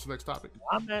 before we go on to the next topic?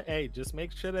 Hey, just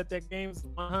make sure that game's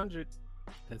 100.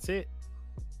 That's it.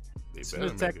 They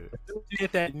better make it. You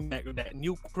get that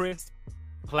new crisp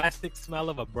plastic smell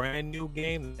of a brand new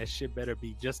game, that shit better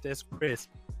be just as crisp.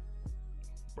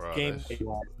 Bro, gameplay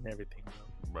wise and everything,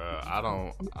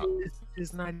 bro.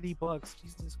 It's $90.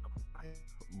 Jesus Christ.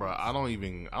 Bro, I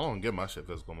don't get my shit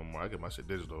physical no more. I get my shit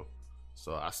digital.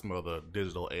 So I smell the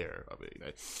digital air of it.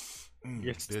 Like,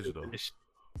 digital.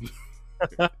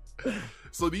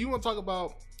 So do you want to talk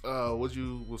about what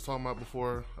you was talking about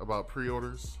before about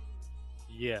pre-orders?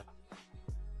 Yeah.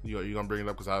 You gonna bring it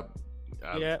up because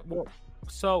yeah. Well,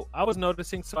 so I was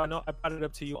noticing. So I know I brought it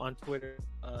up to you on Twitter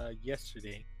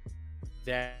yesterday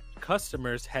that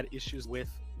customers had issues with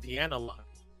the analog,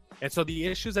 and so the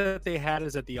issues that they had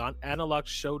is that the analog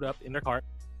showed up in their cart,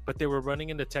 but they were running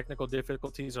into technical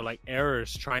difficulties or like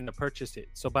errors trying to purchase it.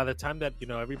 So by the time that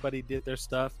everybody did their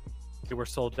stuff, they were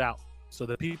sold out. So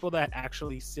the people that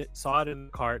actually saw it in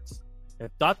the carts and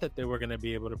thought that they were going to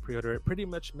be able to pre-order it pretty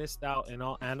much missed out. And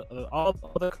all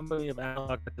the company of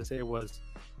analog had to say was,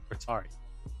 "We're sorry."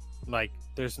 Like,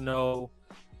 there's no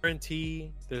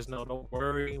guarantee. There's no don't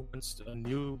worry. Once a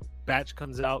new batch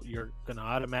comes out, you're gonna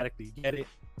automatically get it.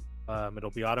 It'll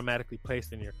be automatically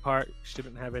placed in your cart. You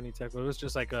shouldn't have any tech. It was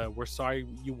just like, we're sorry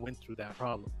you went through that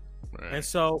problem. Right. And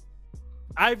so,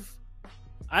 I've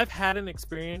had an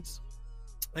experience,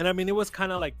 and I mean it was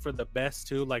kind of like for the best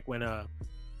too. Like when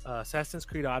Assassin's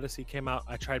Creed Odyssey came out,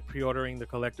 I tried pre-ordering the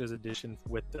collector's edition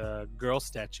with the girl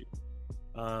statue.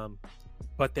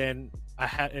 But then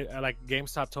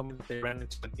GameStop told me that they ran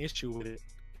into an issue with it,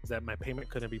 that my payment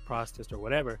couldn't be processed or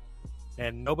whatever,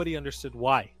 and nobody understood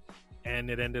why, and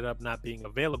it ended up not being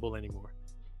available anymore.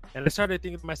 And I started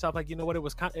thinking to myself, like, you know what, it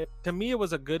was to me it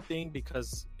was a good thing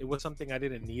because it was something I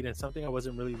didn't need and something I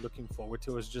wasn't really looking forward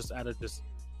to. It was just out of just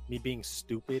me being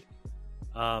stupid.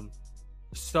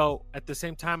 So at the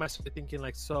same time I started thinking,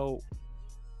 like, so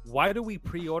why do we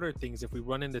pre-order things if we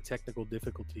run into technical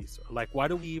difficulties? Like, why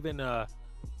do we even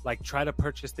try to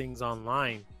purchase things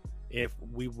online if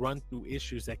we run through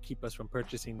issues that keep us from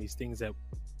purchasing these things that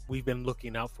we've been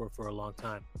looking out for a long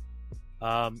time?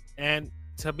 And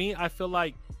to me, I feel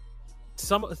like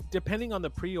depending on the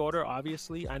pre-order,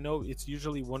 obviously, I know it's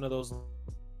usually one of those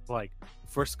like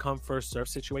first come first serve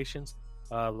situations.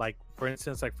 Like for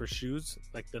instance, like for shoes,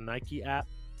 like the Nike app,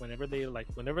 whenever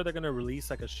they're going to release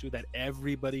like a shoe that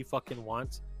everybody fucking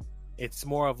wants, it's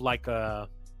more of like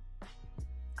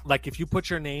if you put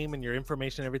your name and your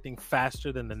information, everything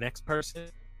faster than the next person,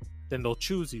 then they'll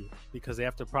choose you because they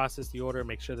have to process the order,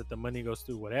 make sure that the money goes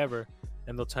through, whatever,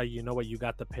 and they'll tell you, you know what, you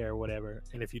got the pair, whatever.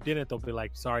 And if you didn't, they'll be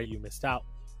like, sorry, you missed out.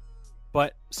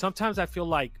 But sometimes I feel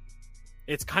like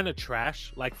it's kind of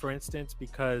trash. Like for instance,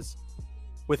 because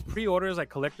with pre-orders, like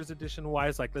collector's edition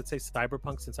wise, like let's say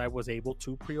Cyberpunk, since I was able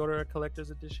to pre-order a collector's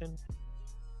edition,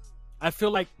 I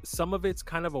feel like some of it's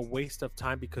kind of a waste of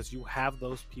time because you have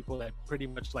those people that pretty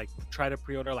much like try to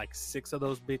pre-order like 6 of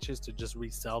those bitches to just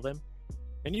resell them.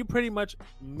 And you pretty much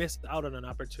missed out on an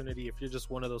opportunity if you're just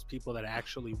one of those people that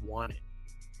actually want it,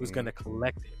 who's going to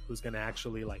collect it, who's going to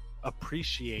actually like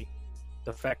appreciate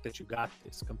the fact that you got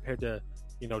this compared to,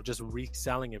 just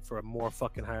reselling it for a more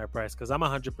fucking higher price. Because I'm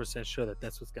 100% sure that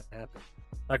that's what's going to happen.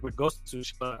 Like with Ghost of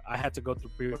Tsushima, I had to go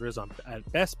through pre-orders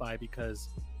at Best Buy because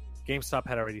GameStop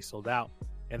had already sold out.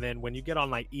 And then when you get on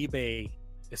like eBay,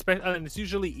 especially, and it's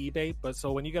usually eBay, but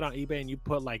so when you get on eBay and you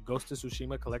put like Ghost of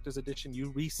Tsushima Collector's Edition, you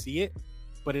re-see it,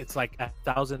 but it's like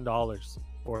 $1,000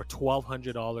 or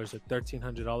 $1,200 or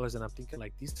 $1,300, and I'm thinking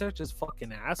like, these are just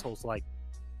fucking assholes. Like,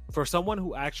 for someone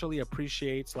who actually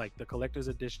appreciates like the collector's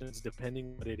editions,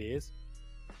 depending what it is,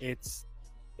 it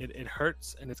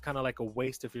hurts, and it's kind of like a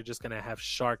waste if you're just gonna have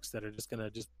sharks that are just gonna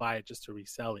just buy it just to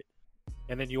resell it.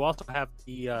 And then you also have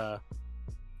the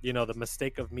the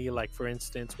mistake of me, like for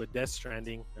instance with Death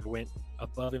Stranding, I went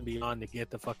above and beyond to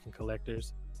get the fucking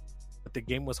collectors, but the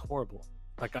game was horrible.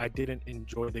 Like, I didn't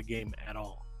enjoy the game at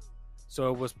all.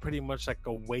 So it was pretty much like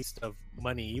a waste of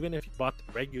money, even if you bought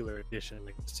the regular edition,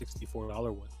 like the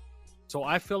 $64 one. So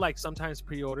I feel like sometimes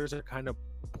pre-orders are kind of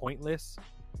pointless,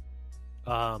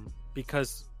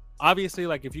 because obviously,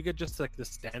 like if you get just like the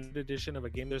standard edition of a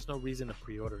game, there's no reason to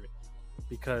pre-order it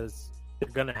because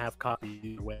they're gonna have copies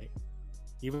either way,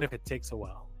 even if it takes a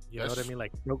while. You know what I mean?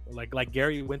 Like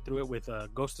Gary went through it with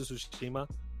Ghost of Tsushima.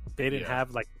 They didn't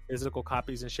have like physical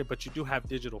copies and shit, but you do have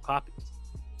digital copies.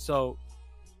 So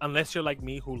unless you're like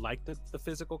me who liked the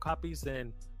physical copies,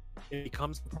 then it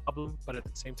becomes a problem, but at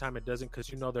the same time it doesn't, because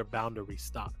they're bound to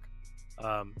restock.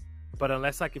 But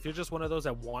unless, like, if you're just one of those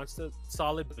that wants the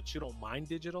solid but you don't mind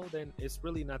digital, then it's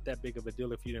really not that big of a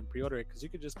deal if you didn't pre-order it, because you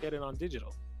could just get it on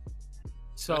digital.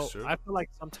 So I feel like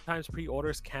sometimes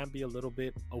pre-orders can be a little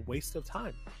bit a waste of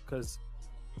time, because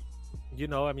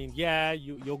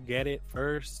you'll get it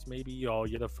first. Maybe you're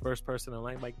the first person in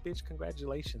line. Like, bitch,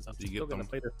 congratulations! I'm still gonna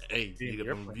play this. Hey, you get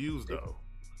them views though.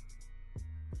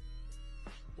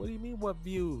 What do you mean? What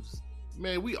views?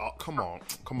 Man, we all come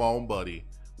on, buddy.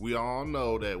 We all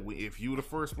know that if you the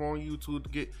first one on YouTube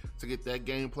to get that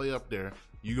gameplay up there,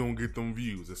 you gonna get them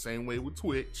views. The same way with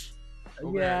Twitch.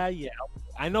 Okay. Yeah,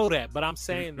 I know that, but I'm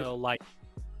saying though, like,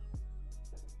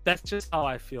 that's just how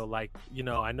I feel. Like,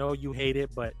 I know you hate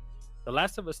it, but The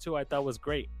Last of Us 2 I thought was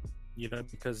great,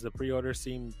 because the pre-order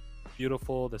seemed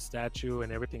beautiful, the statue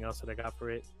and everything else that I got for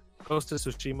it. Ghost of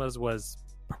Tsushima's was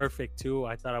perfect too.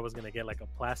 I thought I was gonna get like a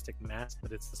plastic mask,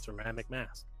 but it's a ceramic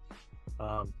mask.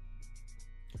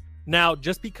 Now,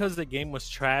 just because the game was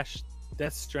trash,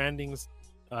 Death Stranding's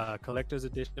collector's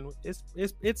edition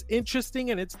it's interesting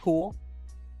and it's cool,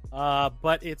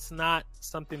 but it's not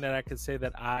something that I could say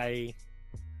that I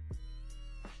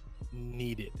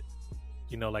needed.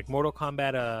 Like Mortal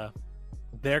Kombat,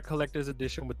 their collector's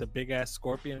edition with the big ass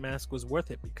scorpion mask was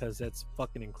worth it, because that's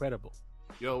fucking incredible.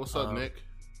 Yo, what's up, Nick?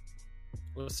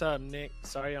 What's up, Nick?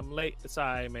 Sorry I'm late. It's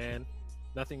alright, man.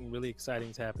 Nothing really exciting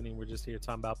is happening. We're just here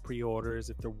talking about pre-orders,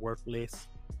 if they're worthless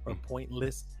or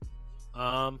pointless.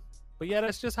 But yeah,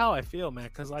 that's just how I feel, man.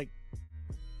 Because, like,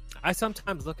 I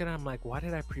sometimes look at it, I'm like, why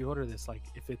did I pre-order this? Like,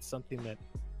 if it's something that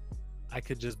I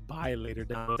could just buy later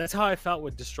down. That's how I felt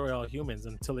with Destroy All Humans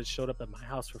until it showed up at my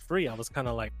house for free. I was kind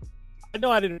of like, I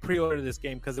know I didn't pre-order this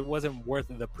game because it wasn't worth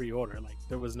the pre-order. Like,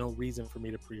 there was no reason for me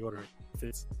to pre-order it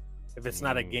if it's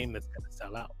not a game that's gonna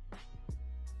sell out.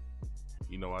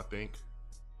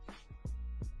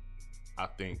 I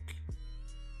think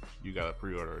you got a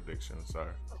pre-order addiction,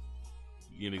 sir.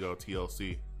 You need to go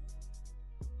TLC.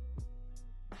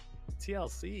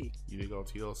 TLC. You need to go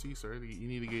TLC, sir. You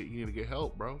need to get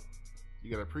help, bro. You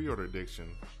got a pre-order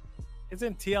addiction.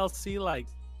 Isn't TLC like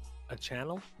a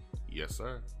channel? Yes,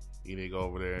 sir. You need to go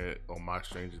over there on My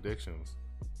Strange Addictions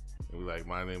and be like,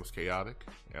 my name is Chaotic,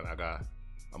 and I got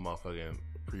a motherfucking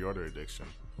pre-order addiction.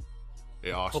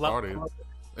 It all started.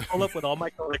 Pull up with all my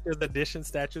collector's edition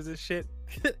statues and shit.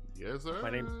 Yes, sir.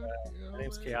 My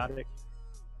name's Chaotic.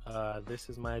 This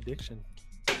is my addiction.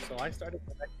 So I started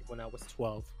collecting when I was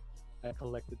 12. I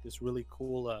collected this really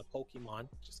cool Pokemon.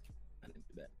 Just kidding, I didn't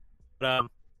do that. But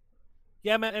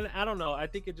yeah, man, and I don't know. I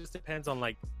think it just depends on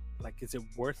like is it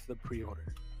worth the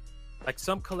pre-order? Like,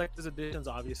 some collector's editions,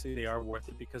 obviously they are worth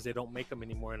it because they don't make them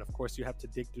anymore, and of course you have to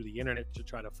dig through the internet to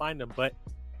try to find them. But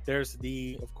there's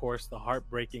of course the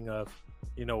heartbreaking of,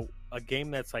 a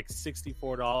game that's like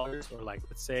 $64, or like,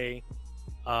 let's say,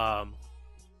 I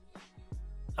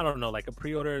don't know, like a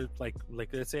pre-order, like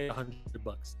let's say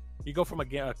 $100. You go from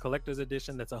a collector's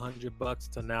edition that's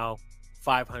 $100 to now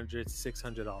 $500,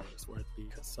 $600 worth,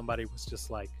 because somebody was just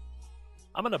like,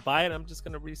 I'm gonna buy it, I'm just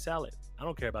gonna resell it. I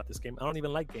don't care about this game. I don't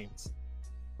even like games,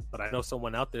 but I know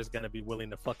someone out there is gonna be willing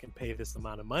to fucking pay this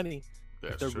amount of money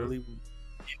if they're really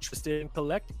interested in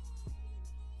collecting.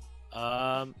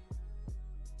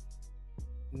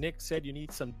 Nick said you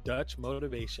need some Dutch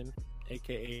motivation,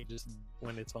 aka just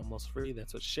when it's almost free.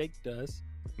 That's what Shake does.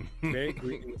 Very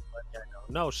greedy.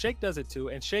 No, Shake does it too,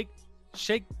 and Shake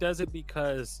does it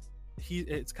because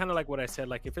it's kind of like what I said.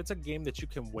 Like, if it's a game that you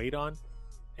can wait on,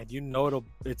 and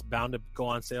it's bound to go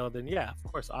on sale, then yeah, of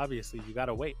course, obviously you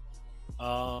gotta wait.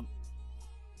 But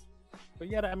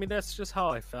yeah, I mean, that's just how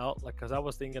I felt. Like, because I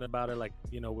was thinking about it, like,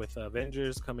 with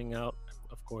Avengers coming out,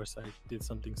 of course I did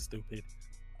something stupid.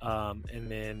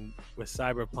 And then with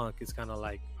Cyberpunk, it's kind of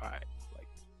like, all right, like,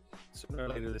 sooner or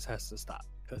later this has to stop,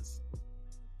 because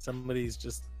some of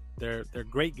these they're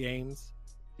great games,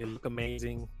 they look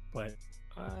amazing, but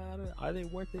are they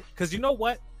worth it? Because you know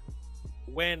what,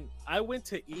 when I went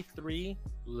to E3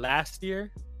 last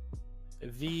year,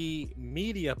 the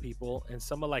media people and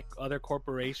some of like other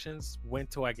corporations went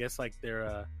to, I guess, like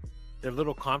their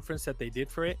little conference that they did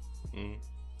for it.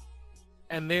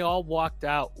 And they all walked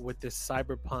out with this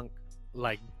Cyberpunk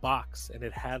like box, and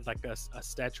it had like a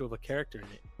statue of a character in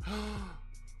it.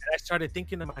 And I started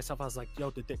thinking to myself, I was like, yo,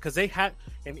 because they had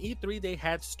in E3 they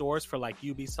had stores for like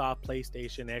Ubisoft,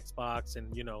 PlayStation, Xbox,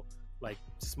 and like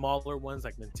smaller ones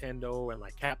like Nintendo and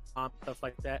like Capcom, stuff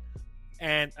like that.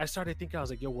 And I started thinking, I was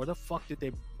like, yo, where the fuck did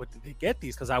they get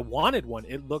these? Because I wanted one.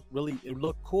 It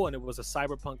looked cool, and it was a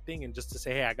Cyberpunk thing. And just to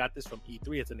say, hey, I got this from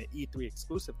E3, it's an E3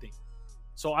 exclusive thing.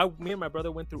 So me and my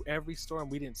brother went through every store, and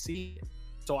we didn't see it.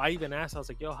 So I even asked, I was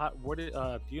like, yo,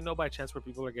 do you know by chance where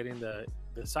people are getting the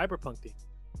Cyberpunk thing?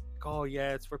 Like, oh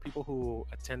yeah, it's for people who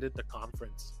attended the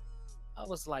conference. I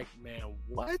was like, man,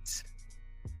 what?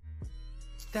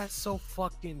 That's so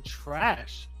fucking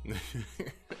trash.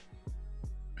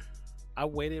 I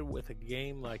waited with a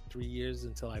game like 3 years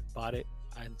until I bought it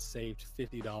and saved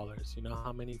 $50. You know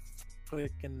how many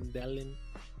freaking Delin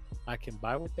I can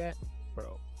buy with that,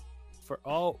 bro?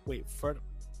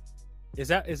 Is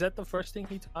that the first thing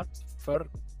he talks for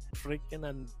freaking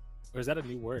or is that a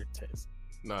new word, Tez?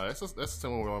 No, that's the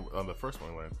same one on the first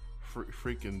one.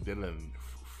 Freaking Dylan,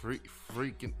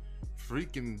 freaking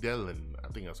Dylan. I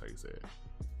think that's how you say it.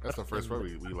 That's the first word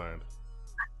we learned.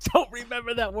 Don't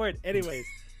remember that word, anyways.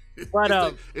 But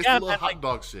it's a little hot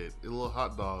dog shit. A little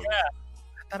hot dog. Yeah,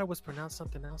 I thought it was pronounced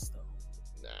something else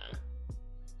though.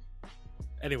 Nah.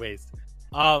 Anyways,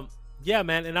 yeah,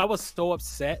 man, and I was so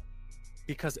upset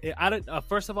because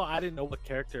first of all, I didn't know what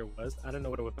character it was. I didn't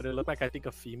know what it was, but it looked like, I think,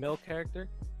 a female character.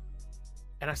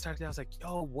 And I was like,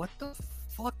 yo, what the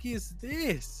fuck is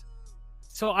this?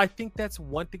 So I think that's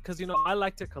one thing, because, you know, I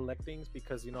like to collect things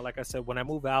because, you know, like I said, when I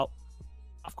move out,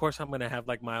 of course, I'm going to have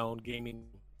like my own gaming,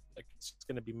 like it's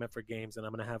going to be meant for games, and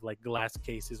I'm going to have like glass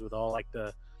cases with all like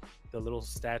the little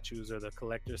statues or the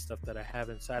collector stuff that I have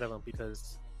inside of them,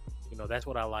 because, you know, that's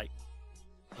what I like.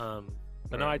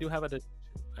 But no, I do have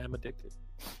I am addicted.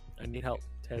 I need help.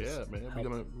 Tez, yeah, man.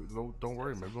 Help. Don't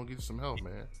worry, man. We're gonna get you some help,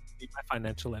 man. Be my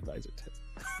financial advisor,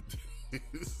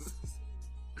 Tez.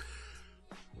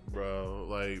 Bro,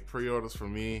 like pre-orders for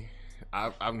me,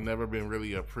 I've never been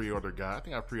really a pre-order guy. I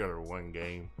think I pre-ordered one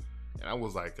game, and I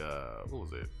was like, what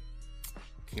was it?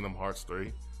 Kingdom Hearts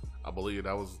 3. I believe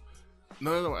that was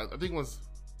no. I think it was.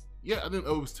 Yeah, I think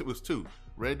it was 2.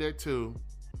 Red Dead 2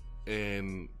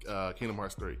 and Kingdom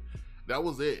Hearts 3. That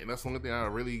was it, and that's the only thing I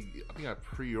think I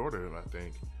pre-ordered. I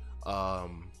think,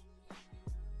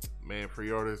 man,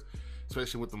 pre-orders,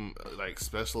 especially with them like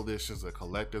special editions or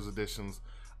collector's editions.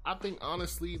 I think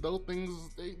honestly, those things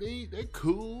they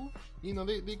cool. You know,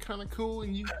 they kind of cool,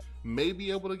 and you may be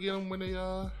able to get them when they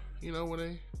when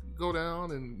they go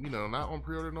down, and not on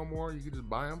pre-order no more. You can just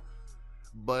buy them,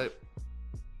 but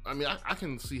I mean, I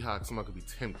can see how someone could be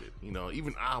tempted.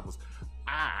 Even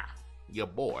your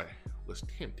boy was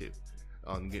tempted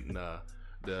on getting the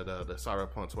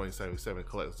Cyberpunk2077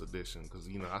 collector's edition, because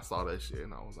I saw that shit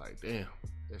and I was like, damn,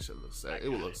 that shit looks sexy. It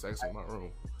would look sexy in my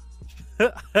room.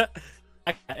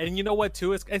 And you know what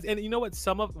too is, and you know what,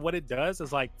 some of what it does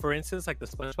is, like, for instance, like the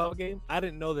SpongeBob game, I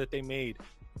didn't know that they made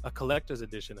a collector's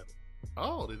edition of it.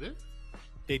 Oh, they did?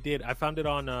 They did. I found it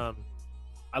on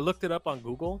I looked it up on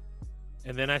Google,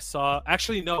 and then I saw,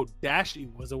 actually no, Dashy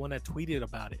was the one that tweeted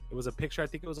about it. It was a picture, I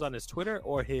think it was on his Twitter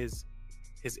or his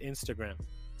Instagram,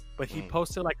 but he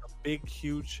posted like a big,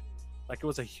 huge, like it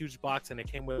was a huge box, and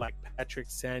it came with like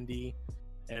Patrick, Sandy,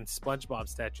 and SpongeBob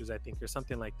statues, I think, or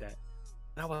something like that.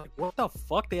 And I was like, what the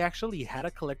fuck? They actually had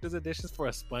a collector's edition for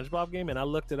a SpongeBob game? And I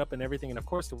looked it up and everything, and of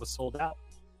course it was sold out.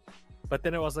 But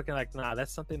then I was looking like, nah,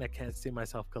 that's something I can't see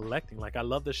myself collecting. Like, I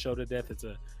love the show to death. It's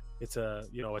a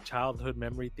a childhood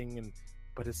memory thing,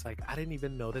 but it's like, I didn't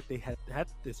even know that they had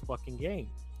this fucking game,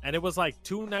 and it was like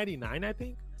 $2.99, I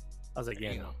think. I was like,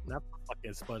 yeah, no, not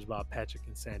fucking SpongeBob, Patrick,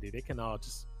 and Sandy. They can all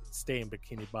just stay in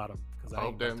Bikini Bottom. Because I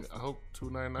hope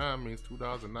 $2.99 means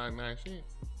 $2.99.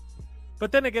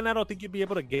 But then again, I don't think you'd be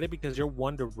able to get it because you're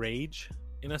one to rage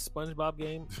in a SpongeBob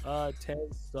game, Ted.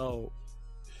 So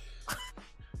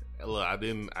look, I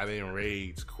didn't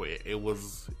rage quit. It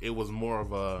was more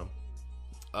of a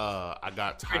I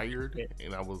got tired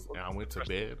and I went to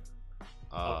bed.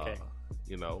 Okay.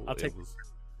 It was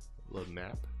a little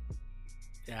nap.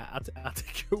 Yeah, I'll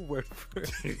take your word for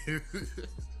it.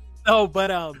 No, but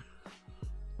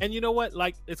and you know what?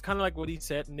 Like, it's kind of like what he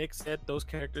said. Nick said those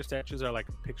character statues are like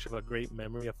a picture of a great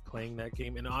memory of playing that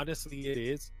game, and honestly, it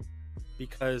is,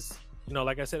 because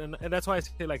like I said, and that's why I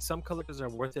say, like, some collectors are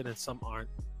worth it and some aren't.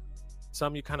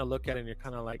 Some you kind of look at it and you're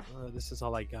kind of like, oh, this is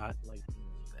all I got. Like,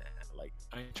 nah, like,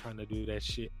 I ain't trying to do that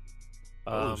shit.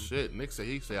 Oh shit! Nick said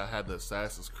I had the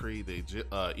Assassin's Creed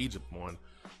Egypt one,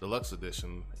 deluxe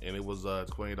edition, and it was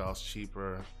 $20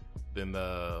 cheaper than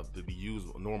the used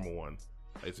normal one.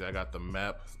 I said I got the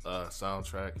map,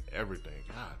 soundtrack, everything.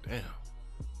 God damn!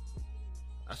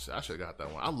 I should have got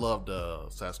that one. I loved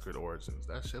Assassin's Creed Origins.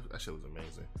 That shit was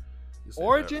amazing.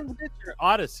 Origins, or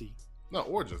Odyssey? No,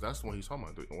 Origins. That's the one he's talking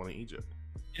about. The one in Egypt.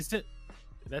 Is it?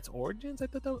 That's Origins. I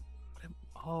thought that.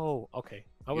 Oh, okay.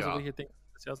 I was over here thinking.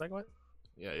 I was like, what?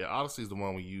 Yeah. Odyssey is the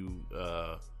one where you,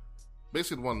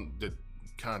 basically the one that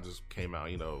kind of just came out.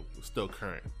 Still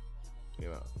current.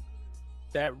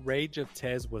 that rage of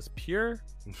Tez was pure.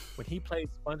 When he played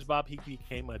SpongeBob, he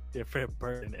became a different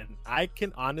person, and I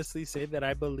can honestly say that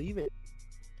I believe it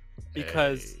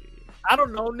because I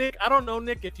don't know, Nick.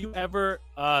 If you ever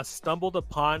stumbled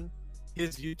upon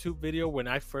his YouTube video when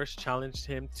I first challenged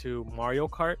him to Mario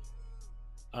Kart.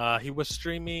 He was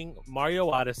streaming Mario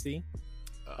Odyssey.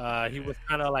 He was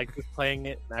kind of like just playing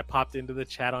it, and I popped into the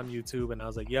chat on YouTube, and I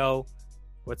was like, "Yo,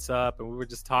 what's up?" And we were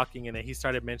just talking, and then he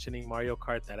started mentioning Mario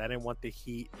Kart, that I didn't want the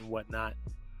heat and whatnot.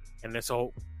 And then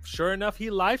so, sure enough, he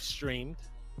live streamed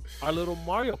our little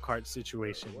Mario Kart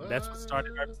situation. That's what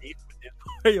started our beef with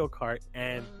Mario Kart.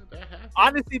 And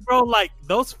honestly, bro, like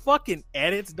those fucking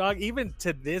edits, dog, even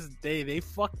to this day, they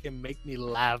fucking make me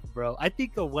laugh, bro. I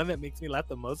think the one that makes me laugh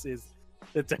the most is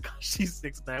the Tekashi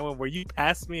 69 one, where you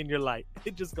pass me and you're like,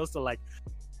 it just goes to like,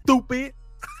 stupid.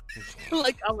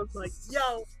 Like I was like,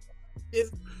 yo, this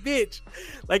bitch.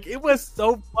 Like it was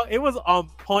it was on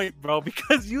point, bro,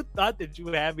 because you thought that you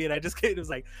had me, and I just came. It was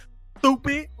like,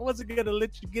 stupid. I wasn't gonna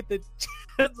let you get the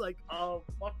chance. Like, oh,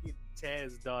 fucking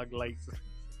Tez, dog. Like,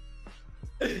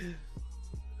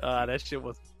 that shit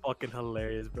was fucking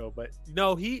hilarious, bro. But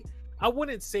no, I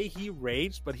wouldn't say he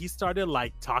raged, but he started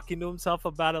like talking to himself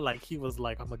about it. Like he was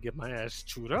like, I'm gonna get my ass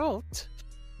chewed out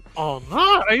all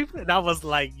night. And I was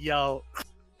like, yo.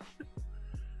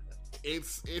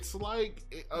 It's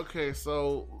like, okay,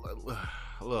 so look.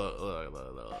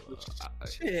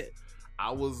 Shit. I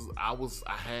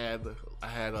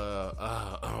had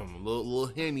a little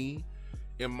Henny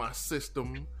in my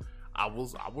system. I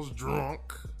was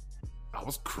drunk. I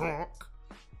was crunk.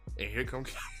 And here comes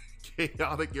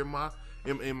Chaotic in my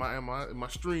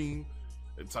stream.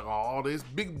 It's like all this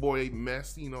big boy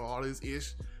mess, all this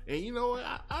ish. And you know what?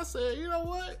 I said, you know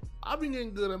what? I've been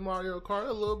getting good at Mario Kart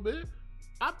a little bit.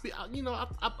 I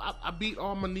beat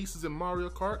all my nieces in Mario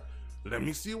Kart. Let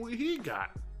me see what he got.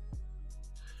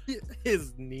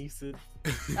 His nieces.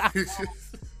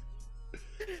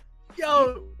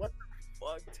 Yo, what the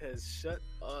fuck, Tez? Shut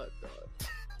up,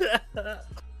 dog.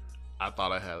 I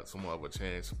thought I had somewhat of a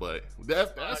chance, but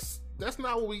that's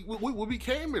not what we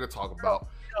came here to talk about.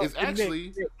 It's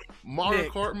actually Nick, Mario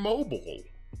Kart Mobile.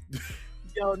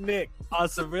 Yo, Nick, on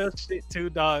some real shit too,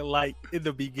 dog. Like in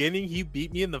the beginning, he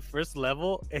beat me in the first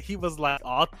level, and he was like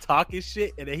all talking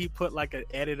shit, and then he put like an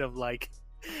edit of like,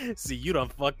 "See, you done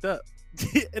fucked up,"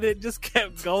 and it just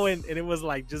kept going, and it was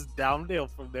like just downhill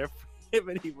from there for him,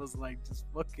 and he was like just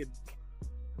fucking.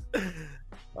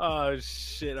 Oh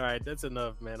shit! All right, that's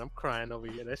enough, man. I'm crying over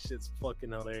here. That shit's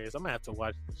fucking hilarious. I'm gonna have to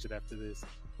watch this shit after this.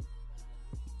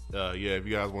 Yeah, if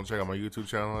you guys want to check out my YouTube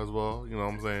channel as well, you know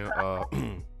what I'm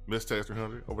saying. Miss Test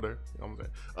 300 over there. You know what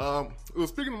I'm saying? It was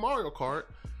speaking of Mario Kart,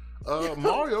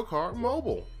 Mario Kart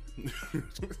Mobile.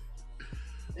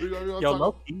 Yo,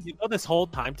 Loki, you know this whole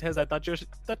time, Tez, I thought your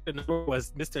number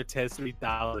was Mr. Tez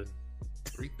 3000.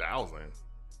 3000?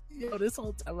 Yo, this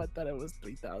whole time I thought it was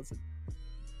 3000.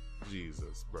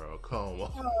 Jesus, bro, come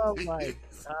on. Oh my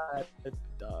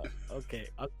god. Okay.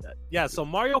 Yeah, so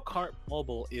Mario Kart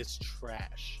Mobile is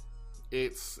trash.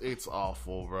 It's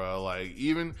awful, bro. Like,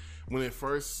 even when it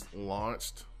first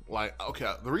launched, like,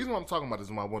 okay, the reason why I'm talking about this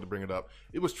and why I wanted to bring it up,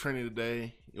 it was trending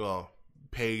today,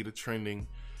 paid trending,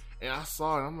 and I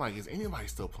saw it, I'm like, is anybody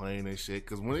still playing this shit?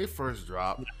 Because when it first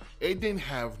dropped, it didn't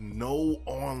have no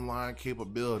online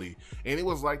capability, and it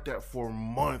was like that for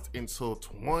months until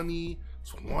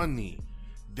 2020.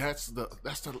 That's the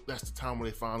time when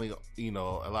they finally, a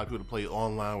lot of people to play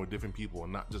online with different people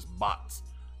and not just bots.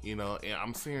 And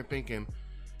I'm sitting thinking,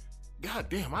 God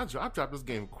damn, I dropped this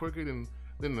game quicker than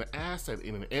the ass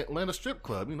in an Atlanta strip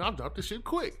club. I dropped this shit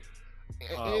quick.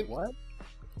 What?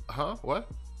 Huh?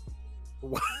 What?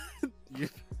 What?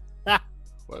 What?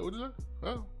 What is that?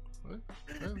 Oh, what?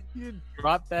 You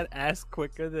dropped that ass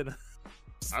quicker than.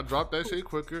 I dropped that shit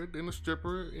quicker than a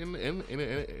stripper in an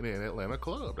Atlanta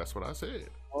club. That's what I said.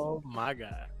 Oh my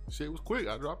god, shit was quick.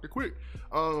 I dropped it quick.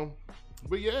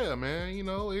 But yeah, man,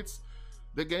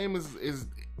 the game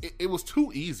it was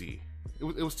too easy.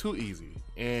 It was too easy,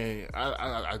 and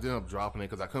I ended up dropping it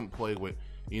because I couldn't play with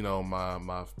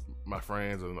my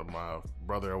friends and my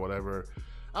brother or whatever.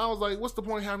 I was like, what's the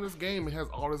point of having this game? It has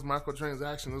all this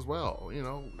microtransaction as well.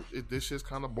 This shit's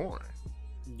kind of boring.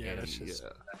 Yeah, that's just.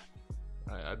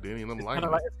 I didn't even like it.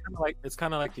 It's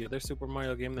kind of like the other Super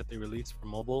Mario game that they released for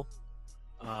mobile.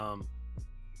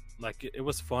 Like it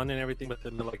was fun and everything, but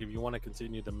then like if you want to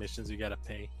continue the missions, you gotta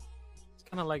pay. It's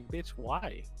kind of like, bitch,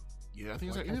 why? Yeah, I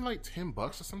think it's like $10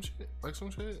 or some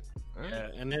shit, Right?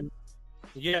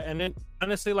 Yeah, and then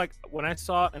honestly, like when I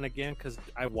saw, and again, because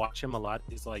I watch him a lot,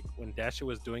 is like when Dasher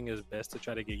was doing his best to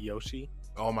try to get Yoshi.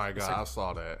 Oh my god, I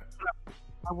saw that.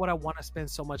 why would I want to spend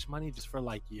so much money just for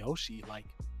like Yoshi? Like,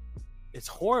 it's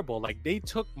horrible. Like, they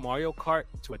took Mario Kart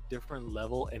to a different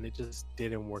level, and it just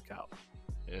didn't work out.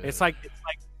 Yeah. It's like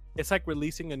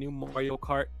releasing a new Mario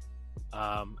Kart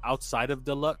outside of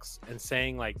Deluxe and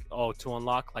saying like, oh, to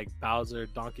unlock like Bowser,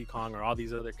 Donkey Kong, or all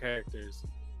these other characters,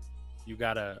 you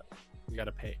gotta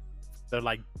pay. They're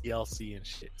like DLC and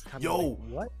shit. Yo, like,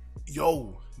 what?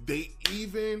 Yo, they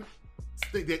even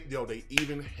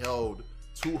held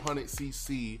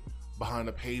 200cc behind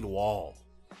a paid wall.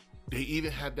 They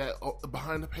even had that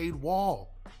behind the paid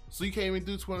wall, so you can't even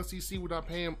do 200cc without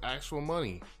paying actual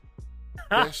money.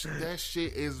 That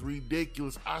shit is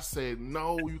ridiculous. I said,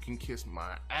 no, you can kiss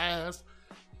my ass.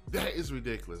 That is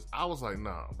ridiculous. I was like,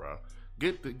 nah, bro,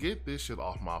 get this shit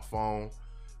off my phone.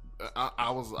 I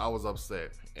was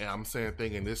upset, and I'm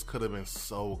thinking this could have been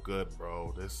so good,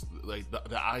 bro. This like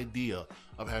the idea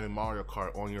of having Mario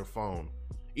Kart on your phone,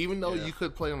 even though you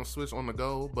could play on the Switch on the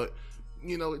go, but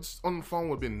you know, it's on the phone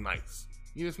would have been nice.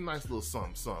 You know, it's a nice little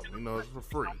something, you know, it's for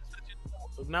free.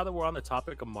 Now that we're on the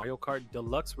topic of Mario Kart,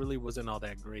 Deluxe really wasn't all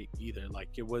that great either. Like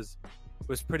it was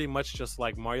pretty much just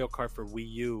like Mario Kart for Wii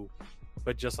U,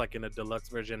 but just like in a deluxe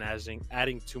version,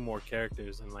 adding 2 more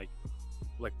characters and like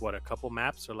what, a couple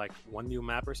maps or like one new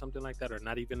map or something like that, or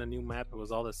not even a new map. It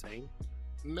was all the same.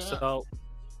 Now,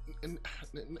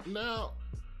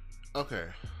 okay.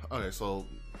 So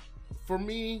for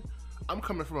me, I'm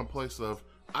coming from a place of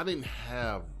I didn't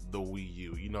have the Wii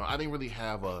U. You know, I didn't really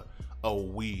have a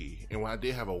Wii, and when I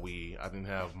did have a Wii, I didn't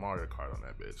have Mario Kart on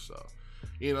that bitch. So,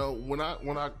 you know, when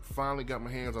I finally got my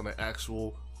hands on the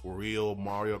actual real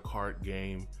Mario Kart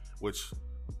game, which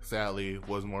sadly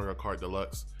was Mario Kart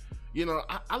Deluxe, you know,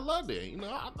 I loved it. You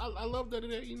know, I loved that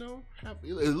it, you know,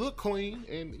 it looked clean,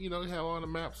 and you know, it had all the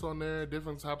maps on there,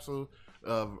 different types of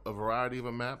a variety of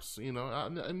maps, you know,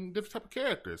 and different type of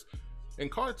characters and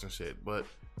carts and shit. But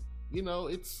you know,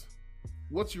 it's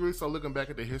once you really start looking back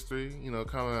at the history, you know,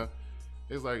 kind of,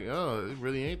 it's like, oh, it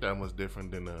really ain't that much different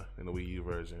than the Wii U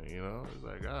version. You know, it's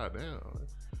like, god damn,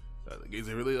 is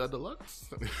it really a deluxe?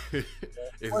 Is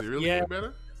it really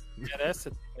better? Yeah, that's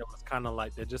the thing. It was kind of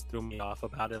like, that just threw me off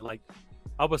about it. Like,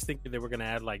 I was thinking they were gonna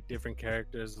add like different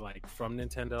characters like from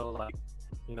Nintendo, like,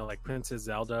 you know, like Princess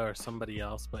Zelda or somebody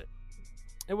else, but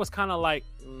it was kind of like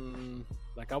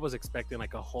I was expecting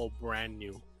like a whole brand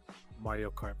new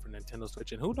Mario Kart for Nintendo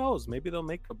Switch, and who knows, maybe they'll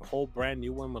make a whole brand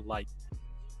new one with like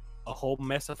a whole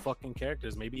mess of fucking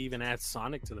characters, maybe even add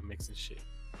Sonic to the mix and shit.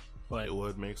 But it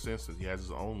would make sense since he has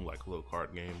his own like little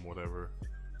kart game, whatever.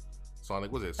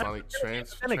 Sonic, was it Sonic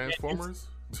Transformers?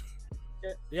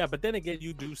 Yeah, but then again,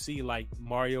 you do see like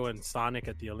Mario and Sonic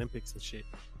at the Olympics and shit.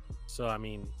 So I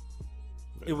mean,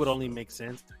 it would only make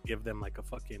sense to give them like a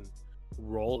fucking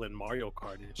role in Mario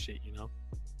Kart and shit, you know?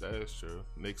 That is true.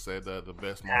 Nick said that the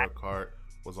best Mario Kart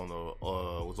was on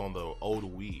the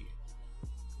old Wii.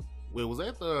 Wait, was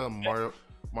that the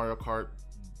Mario Kart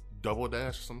Double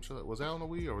Dash or some shit? Was that on the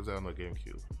Wii or was that on the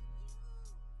GameCube?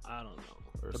 I don't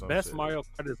know. The best Mario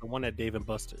Kart is the one at Dave &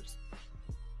 Buster's.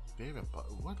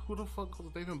 What? Who the fuck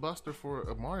was Dave & Buster for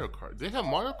a Mario Kart? They have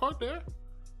Mario Kart there?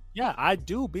 Yeah, I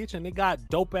do, bitch, and they got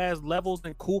dope ass levels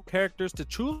and cool characters to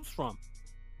choose from.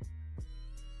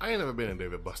 I ain't never been in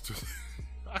Dave & Buster's.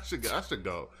 I should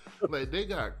go. Like, they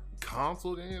got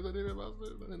console games at Dave &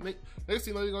 Buster's. Next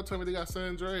thing you know, you're gonna tell me they got San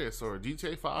Andreas or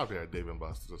GTA 5 there at Dave &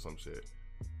 Buster's or some shit.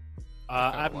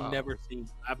 I've never seen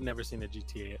a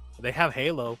GTA. They have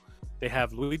Halo. They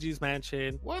have Luigi's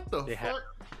Mansion. What the they fuck?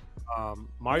 Have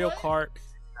Mario Kart.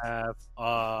 Have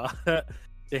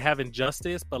they have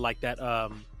Injustice, but like that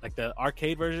like the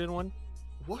arcade version one.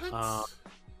 What?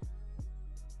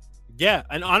 Yeah,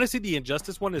 and honestly, the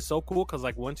Injustice one is so cool because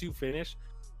like once you finish,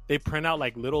 they print out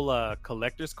like little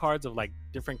collector's cards of like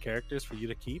different characters for you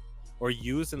to keep or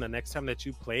use in the next time that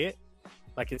you play it.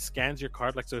 Like it scans your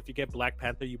card. Like, so if you get Black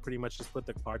Panther, you pretty much just put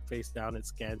the card face down, it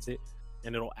scans it,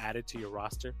 and it'll add it to your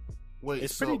roster. Wait,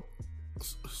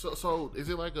 so is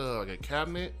it like a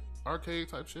cabinet arcade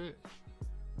type shit?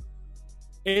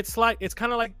 It's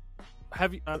kind of like, I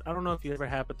don't know if you ever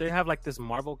have, but they have like this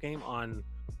Marvel game on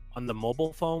the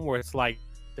mobile phone where it's like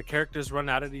the characters run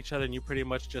out at each other and you pretty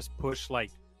much just push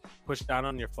down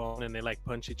on your phone and they like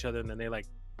punch each other and then they like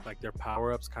their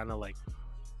power-ups kind of like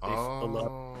they fill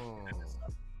up.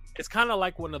 It's kind of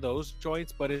like one of those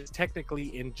joints, but it's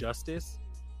technically Injustice,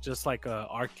 just like a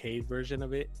arcade version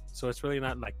of it. So it's really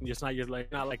not like you're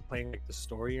not like playing like the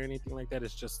story or anything like that.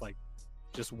 It's just like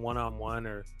one-on-one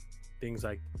or things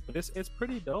like. But it's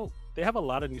pretty dope. They have a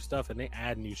lot of new stuff and they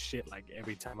add new shit like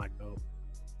every time I go.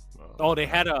 They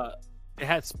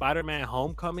had Spider-Man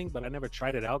Homecoming, but I never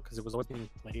tried it out because it was always being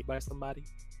played by somebody.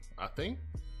 I think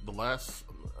I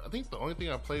think the only thing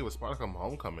I played with Spider-Man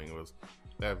Homecoming was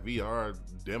that VR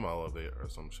demo of it or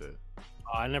some shit.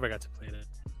 Oh, I never got to play that.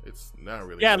 It's not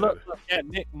really. Yeah, good. look,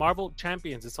 Nick, Marvel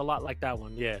Champions. It's a lot like that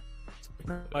one. Yeah,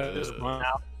 just run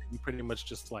out. You pretty much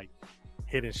just like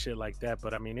hitting shit like that.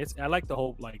 But I mean, I like the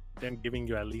whole like them giving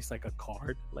you at least like a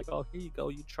card. Like, oh, here you go.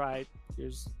 You tried.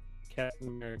 Here's Captain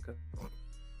America.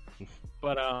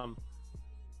 But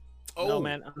no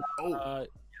man.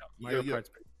 Mario Kart's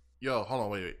pretty. Yo, hold on,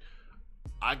 wait.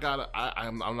 I'm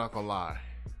not gonna lie.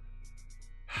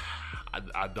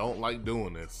 I don't like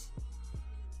doing this,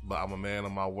 but I'm a man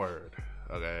of my word.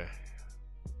 Okay.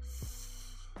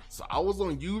 So I was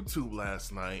on YouTube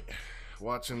last night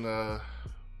watching the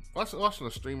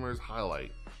streamer's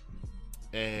highlight,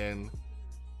 and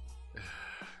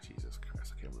Jesus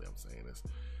Christ, I can't believe I'm saying this.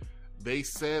 They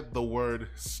said the word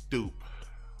 "stoop"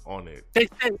 on it. They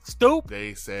said "stoop."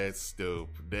 They said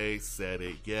 "stoop." They said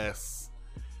it. Yes,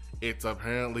 it's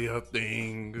apparently a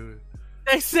thing.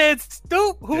 They said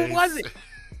 "stoop." Who was it?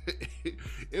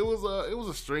 It was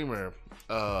a streamer.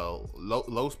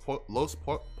 Los Polos,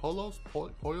 something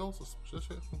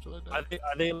like that.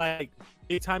 Are they like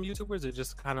big time YouTubers, or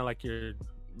just kind of like they're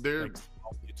like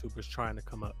small YouTubers trying to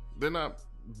come up? They're not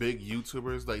big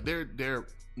YouTubers. Like they're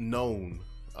known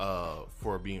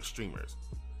for being streamers.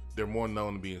 They're more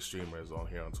known to being streamers on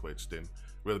here on Twitch than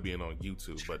really being on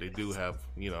YouTube. But they do have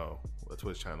a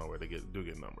Twitch channel where they do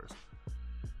get numbers.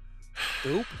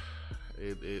 Stoop.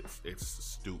 It's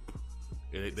Stoop.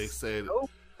 They said. Stoop?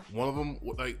 One of them,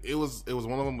 like it was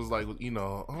one of them was like,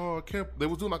 oh, I can't. They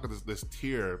was doing like this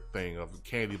tier thing of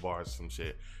candy bars and some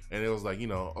shit, and it was like,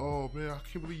 oh man, I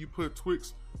can't believe you put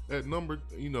Twix at number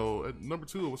 2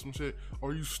 or some shit.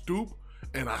 Are you stoop?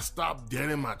 And I stopped dead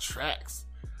in my tracks,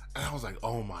 and I was like,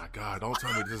 oh my god, don't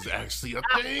tell me this is actually a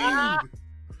thing.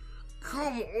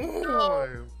 Come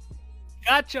on,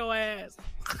 got your ass.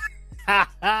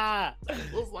 I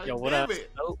was like, yo, what damn up? It.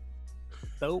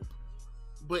 Stoop.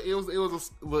 But it was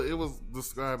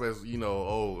described as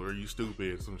oh, are you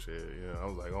stupid? Some shit. I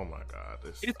was like, oh my god,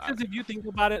 It's because if you think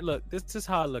about it, look, this is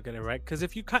how I look at it, right? Because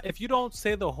if you don't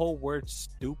say the whole word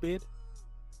stupid,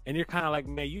 and you're kind of like,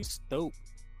 man, you stoop,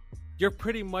 you're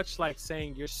pretty much like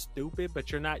saying you're stupid,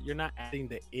 but you're not adding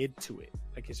the id to it.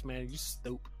 Like it's man, you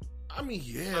stoop. I mean,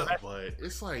 yeah, but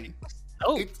it's like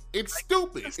it's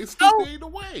stupid. It's Stoop. stupid either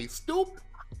way. Stoop.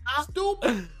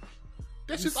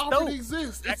 That just already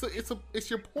exists. It's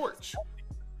your porch.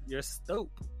 You're stoop.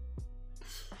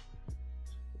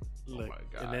 Look, oh my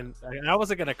god! And then I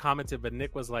wasn't gonna comment it, but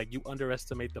Nick was like, "You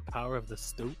underestimate the power of the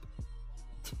stoop."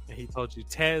 And he told you,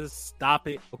 "Tez, stop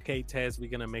it." Okay, Tez, we're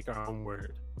gonna make our own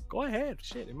word. Go ahead.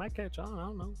 Shit, it might catch on. I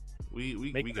don't know.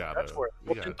 We gotta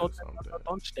do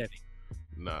something.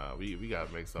 Nah, we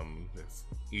gotta make something that's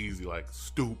easy like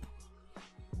stoop,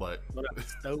 but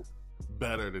stoop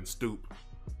better than stoop.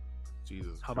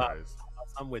 Jesus How Christ. About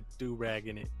something with do-rag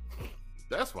in it?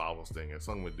 That's what I was thinking.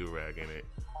 Something with do-rag in it.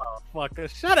 Oh, fucker.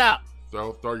 Shut up.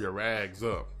 Throw your rags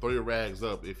up. Throw your rags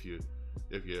up if you're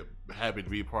happy to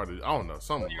be part of it. I don't know.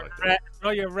 Something like that.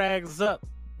 Throw your rags up.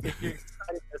 If you're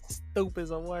excited, that stoop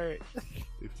is a word.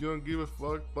 If you don't give a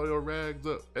fuck, throw your rags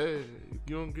up. Hey, if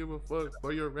you don't give a fuck, throw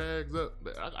your rags up.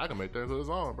 I can make that into a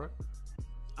song, bro.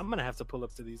 I'm gonna have to pull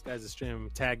up to these guys' stream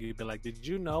and tag you, be like, "Did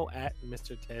you know at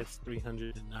Mr. Ted's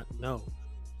 300 and not know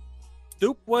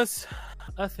stoop was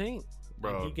a thing?"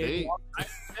 Bro, they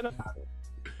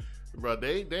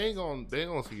ain't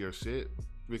gonna see your shit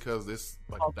because it's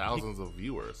like thousands of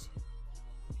viewers.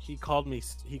 He called me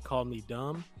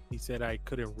dumb. He said I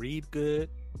couldn't read good.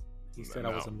 He said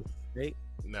I was a mistake.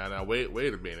 Now wait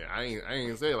a minute. I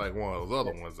ain't say like one of those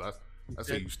other ones. I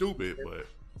say you stupid, but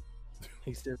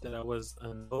he said that I was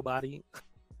a nobody.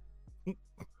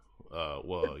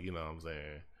 Well, you know what I'm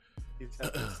saying.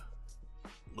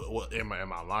 But what am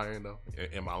I lying though?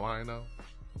 Am I lying though?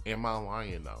 Am I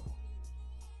lying though?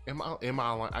 Am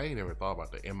I lying? I ain't never thought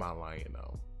about that. Am I lying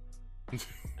though? Am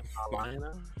I lying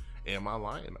though? Am I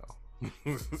lying though?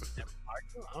 I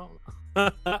don't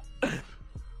know.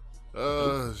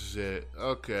 Oh shit.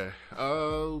 Okay.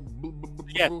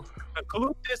 Yeah. To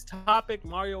conclude this topic,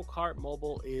 Mario Kart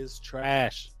Mobile is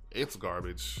trash. It's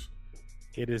garbage.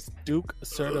 It is Duke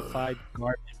certified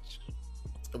garbage.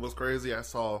 It was crazy. I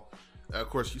saw, of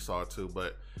course you saw it too,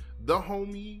 but the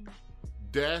homie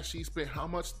Dash, he spent how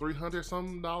much? $300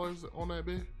 something on that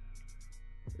bit?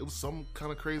 It was some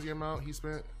kind of crazy amount he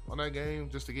spent on that game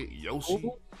just to get Yoshi.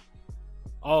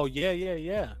 Oh yeah.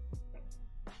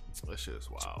 That shit is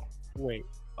wild. Wait,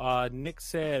 Nick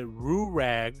said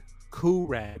Rurag,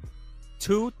 Kurag,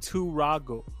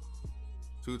 Tuturago.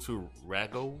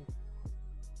 Tuturago?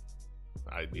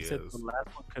 You said ideas. the last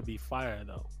one could be fire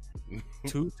though.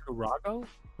 Tuturago?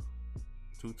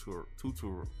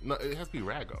 No, it has to be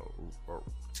Rago or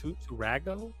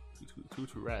Tuturago?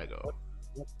 Tuturago.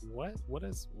 What? What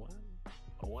is what?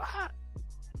 What?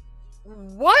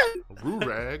 What?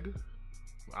 Rurag.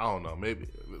 I don't know. Maybe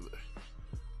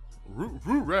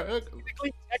Rurag.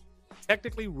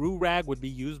 Technically, Rurag would be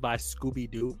used by Scooby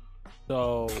Doo,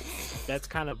 so that's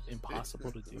kind of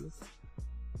impossible to do.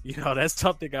 You know, that's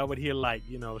something I would hear, like,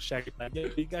 you know, Shaggy like, yeah,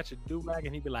 you got your do rag,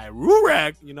 and he'd be like,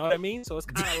 Rurag, you know what I mean? So it's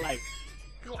kind of like,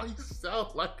 Why you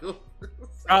sound like a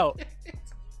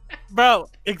bro,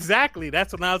 exactly.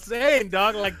 That's what I was saying,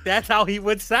 dog. Like, that's how he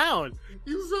would sound.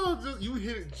 You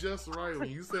hit it just right when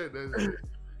you said that.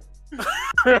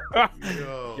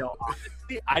 Yo,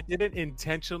 honestly, I didn't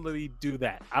intentionally do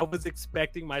that. I was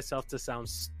expecting myself to sound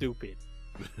stupid.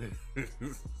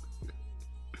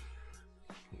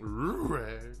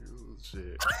 Rurag.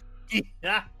 Shit.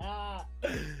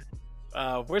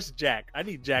 Where's Jack? I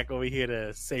need Jack over here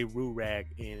to say Rurag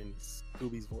in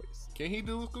Scooby's voice. Can he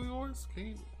do Scooby voice? Can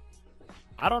he?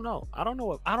 I don't know. I don't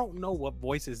know what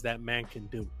voices that man can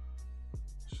do.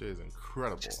 Shit is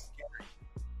incredible.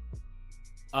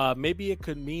 Maybe it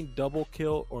could mean double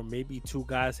kill, or maybe two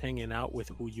guys hanging out with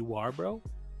who you are, bro.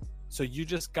 So you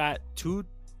just got two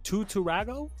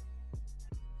Turago?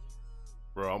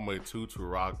 Bro, I'm with two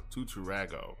Turago.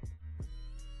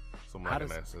 Something like that.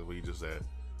 That's what you just said.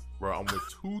 Bro, I'm with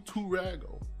two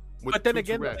Turago. But then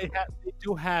again, they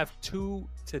do have two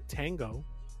to tango.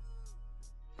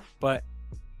 But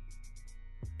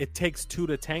it takes two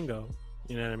to tango.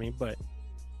 You know what I mean? But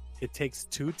it takes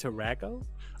two to Rago?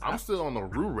 I'm still on the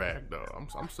Rurag though.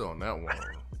 I'm still on that one.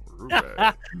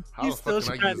 Rurag. How the fuck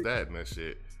can I use that in that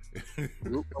shit?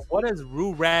 What does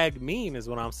Rurag mean is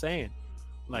what I'm saying.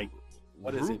 Like,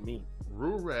 what does it mean?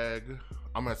 Rurag,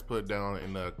 I'm gonna have to put it down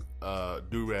in the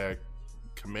Durag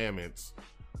commandments.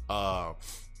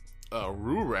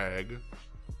 Rurag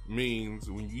means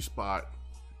when you spot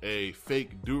a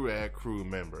fake Durag crew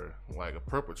member, like a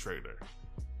perpetrator,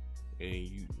 and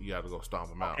you gotta go stomp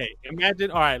them out. Okay,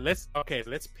 imagine. All right, let's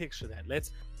picture that.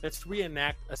 Let's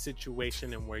reenact a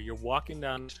situation in where you're walking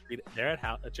down the street. They're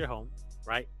at your home,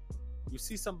 right? You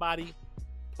see somebody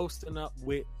posting up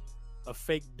with a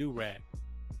fake do-rag.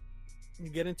 You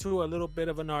get into a little bit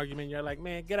of an argument. You're like,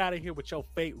 man, get out of here with your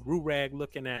fake Rurag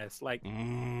looking ass. Like,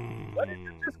 what did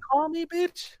you just call me,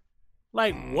 bitch?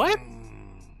 Like, what?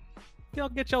 Y'all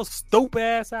get your stupid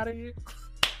ass out of here.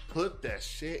 Put that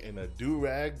shit in a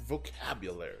do-rag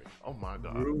vocabulary. Oh my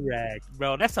god. Rurag.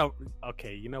 Bro, that's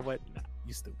okay, you know what? Nah,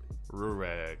 you stupid.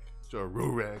 Rurag. Get your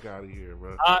Rurag out of here,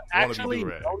 bro.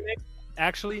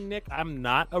 Actually, Nick, I'm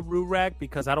not a Rurag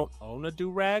because I don't own a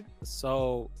do-rag.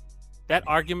 So that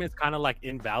argument's kind of like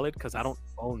invalid because I don't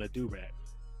own a do-rag.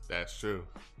 That's true.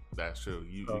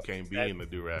 You can't be in the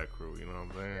do-rag crew, you know what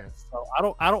I'm saying? So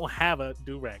I don't have a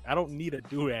do-rag. I don't need a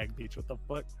do-rag, bitch. What the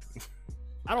fuck?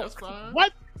 I don't. That's fine.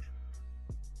 What?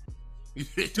 You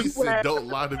said don't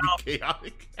lie to be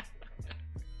chaotic.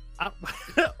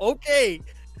 Okay.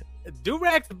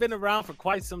 Do-rags have been around for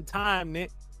quite some time, Nick.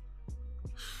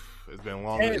 It's been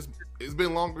longer. It's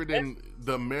been longer than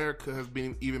the America has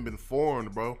been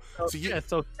formed, bro.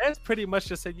 So that's pretty much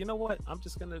just said, you know what? I'm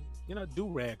just gonna,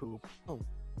 do-rag.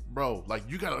 Bro, like,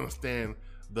 you gotta understand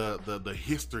the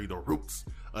history, the roots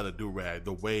of the do-rag,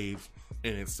 the waves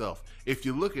in itself. If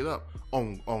you look it up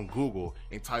on Google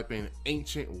and type in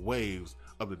ancient waves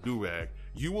of the do-rag,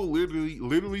 you will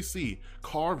literally see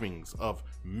carvings of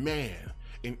man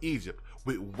in Egypt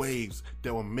with waves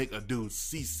that will make a dude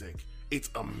seasick. It's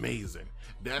amazing.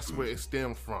 That's where it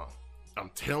stemmed from. I'm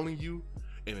telling you.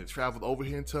 And it traveled over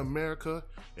here into America,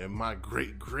 and my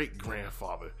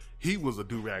great-great-grandfather, he was a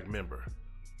do-rag member.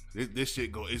 This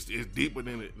shit it's deeper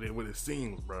than what it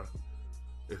seems, bro.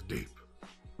 It's deep.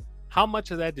 How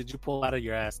much of that did you pull out of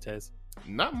your ass, Tez?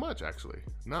 Not much, actually.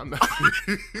 Not.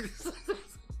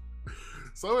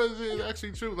 So it's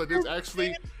actually true. Like, there's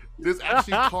actually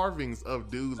carvings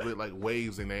of dudes with like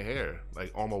waves in their hair,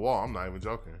 like on the wall. I'm not even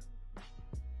joking.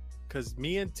 Because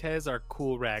me and Tez are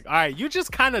cool rag. All right, you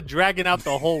just kind of dragging out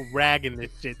the whole rag in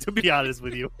this shit, to be honest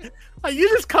with you. Like, you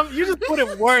just put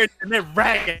in words and then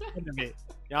rag at the end of it.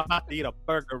 Y'all about to eat a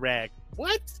burger rag.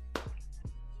 What?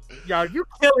 Y'all, you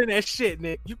killing that shit,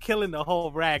 Nick. You killing the whole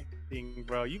rag thing,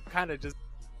 bro. You kind of just,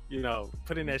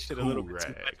 putting that shit a little bit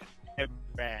too much.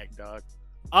 Rag, dog.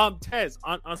 Tez,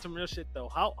 on some real shit, though,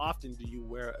 how often do you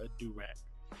wear a do-rag?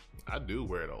 I do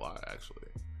wear it a lot, actually.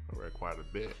 I wear it quite a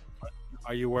bit.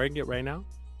 Are you wearing it right now?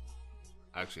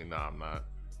 Actually, no, I'm not.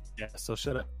 Yeah, so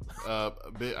shut up.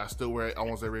 A bit. I still wear it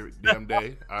almost every damn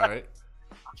day. All right.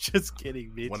 Just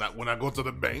kidding, bitch. When I go to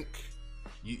the bank,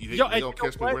 they don't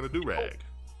catch me wearing a do-rag.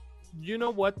 You know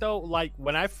what though? Like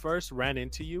when I first ran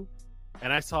into you,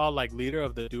 and I saw like leader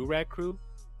of the do-rag crew,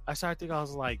 I started thinking, I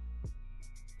was like,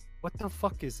 what the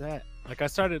fuck is that?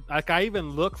 Like I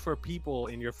even looked for people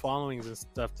in your followings and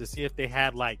stuff to see if they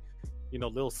had like, you know,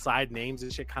 little side names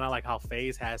and shit, kind of like how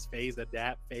FaZe has FaZe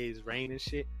Adapt, FaZe Rain and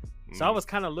shit. So I was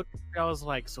kind of looking, I was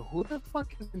like, so who the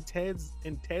fuck is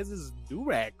in Tez's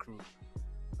do-rag crew?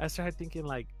 I started thinking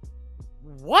like,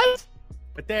 what?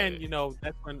 But then, you know,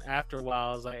 that's when after a while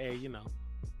I was like, hey, you know,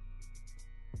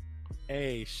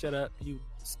 hey, shut up, you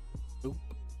stoop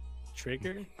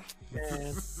trigger.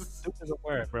 Man, stoop is a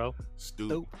word, bro.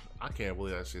 Stoop. I can't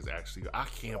believe that shit's actually, I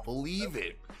can't believe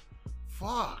it.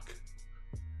 Fuck.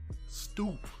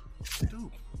 Stoop.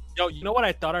 Yo, you know what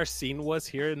I thought our scene was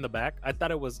here in the back? I thought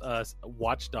it was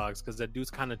Watch Dogs, because that dude's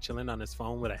kind of chilling on his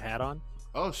phone with a hat on.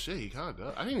 Oh shit, he kind of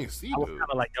does. I didn't even see. I was kind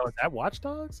of like, yo, is that Watch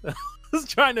Dogs? I was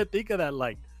trying to think of that,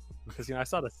 like, because you know I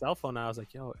saw the cell phone. And I was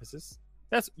like, yo, is this?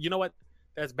 That's, you know what?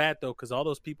 That's bad though, because all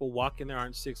those people walking there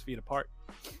aren't 6 feet apart.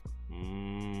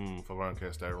 If I want to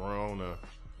catch that Rona,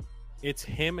 it's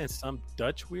him and some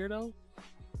Dutch weirdo.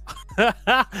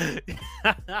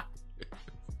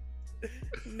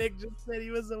 Nick just said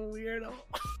he was a weirdo.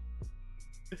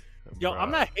 Yo,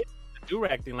 I'm not hitting the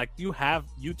do-rag thing. Like, you have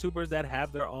YouTubers that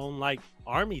have their own like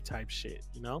army type shit,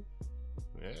 you know?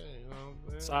 Yeah, you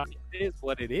know. So I mean, it is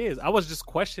what it is. I was just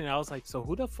questioning. I was like, so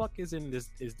who the fuck is in this?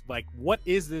 Is like, what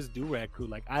is this do-rag crew?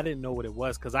 Like, I didn't know what it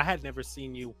was because I had never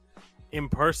seen you in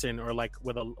person or like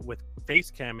with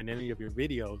face cam in any of your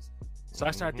videos. So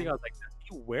I started thinking, I was like, does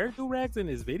he wear do-rags in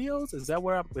his videos? Is that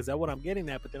what I'm getting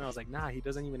at? But then I was like, nah, he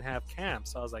doesn't even have cam.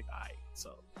 So I was like, all right.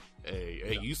 So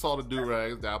hey, you saw the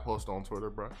do-rags that I posted on Twitter,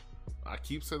 bro? I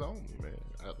keep it on me, man.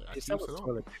 I keep it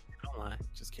on me. Don't lie.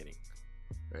 Just kidding.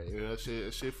 Hey,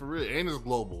 that shit for real. And it's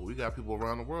global. We got people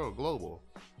around the world global.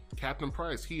 Captain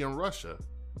Price, he in Russia.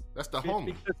 That's the homie.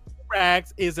 Because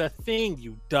do-rags is a thing,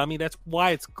 you dummy. That's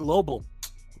why it's global.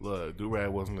 Look, do-rag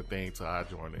wasn't a thing till I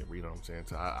joined it. You know what I'm saying?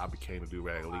 Till I became a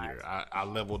do-rag leader. I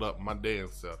leveled up my damn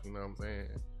self. You know what I'm saying?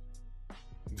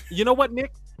 You know what,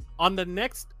 Nick? On the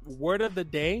next word of the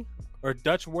day or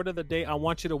Dutch word of the day, I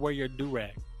want you to wear your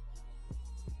do-rag.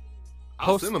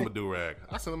 I'll send him a do-rag.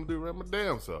 I send him a do-rag my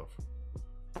damn self.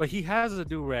 But he has a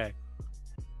do-rag.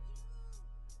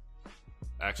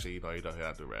 Actually, you know, he don't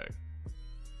have a do-rag.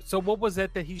 So what was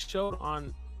that he showed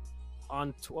on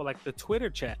like the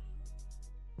Twitter chat?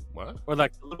 What? Or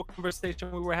like the little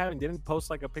conversation we were having? Didn't he post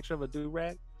like a picture of a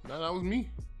do-rag? No, that was me.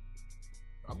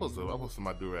 I posted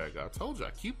my do-rag. I told you,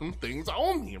 I keep them things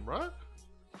on me, bro. Are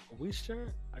we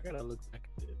sure? I gotta look back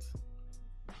at this.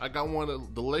 I got one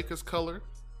of the Lakers color.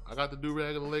 I got the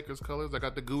do-rag of the Lakers colors. I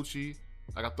got the Gucci.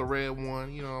 I got the red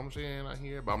one. You know what I'm saying? I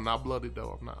hear, but I'm not blooded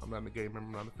though. I'm not in the game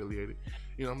member. I'm not affiliated.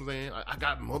 You know what I'm saying? I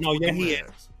got multiple. No, yeah, he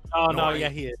is. Yeah,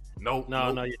 he is. No,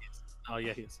 yeah, he is. Oh,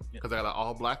 yeah, he is. Because I got an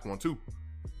all black one too.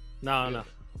 No.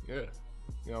 Yeah. You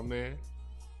know what I'm saying?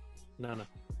 No.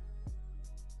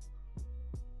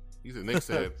 Nick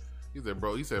said, he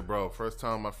said, bro, first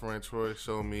time my friend Troy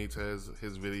showed me to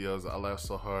his videos, I laughed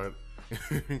so hard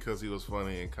because he was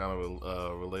funny and kind of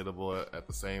relatable at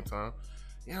the same time.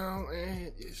 You know,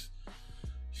 man, it's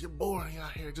your boy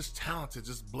out here, just talented,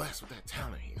 just blessed with that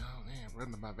talent. You know, man,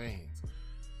 running in my veins.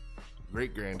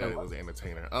 Great granddaddy was an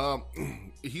entertainer.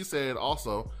 He said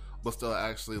also, but still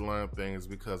actually learn things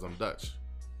because I'm Dutch.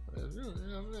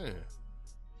 Yeah.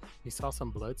 He saw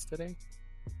some bloods today.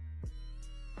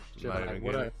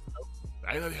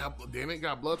 I know they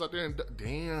got bloods out there.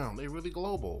 Damn, they really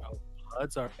global. Oh,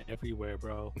 bloods are everywhere,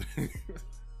 bro.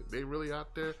 They really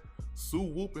out there. Sue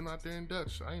whooping out there in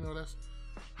Dutch. I know that's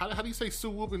how do you say Sue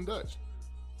whoop in Dutch?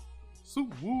 Sue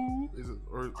whoop is it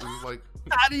like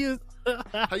how do you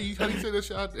say this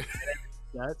shit out there?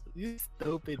 That's you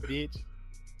stupid bitch.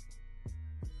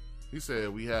 He said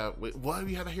we have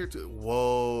here too.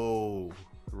 Whoa,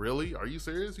 really? Are you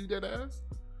serious? You dead ass?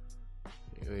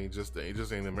 It ain't just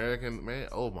an American man.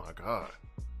 Oh my god,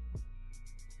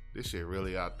 this shit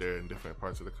really out there in different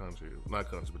parts of the country. Not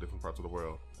country, but different parts of the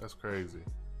world. That's crazy.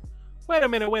 Wait a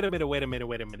minute.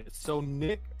 So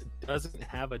Nick doesn't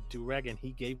have a do-rag and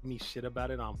he gave me shit about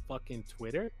it on fucking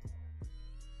Twitter?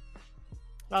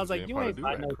 I was like, you ain't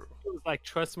buy no. He was like,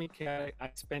 trust me, cat. I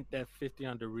spent that 50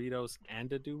 on Doritos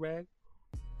and a do-rag.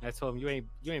 I told him,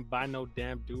 you ain't buy no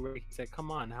damn do-rag. He said,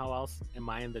 come on, how else am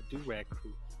I in the do-rag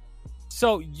crew?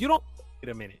 So you don't. Wait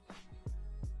a minute.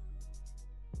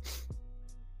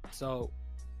 So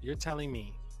you're telling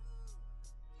me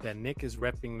that Nick is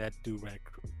repping that do-rag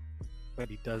crew, but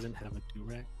he doesn't have a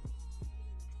do-rag?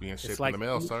 Being shipped like in the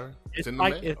mail, sir. It's in the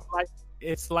like mail.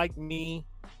 it's like me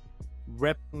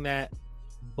repping that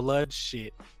blood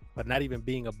shit, but not even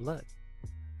being a blood.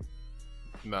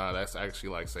 Nah, that's actually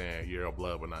like saying you're a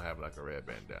blood but not having like a red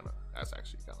bandana. That's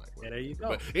actually kind of like. Yeah, there you go.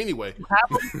 But anyway,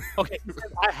 okay,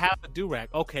 I have a do-rag.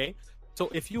 Okay, so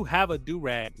if you have a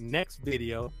do-rag, next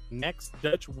video, next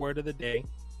Dutch word of the day,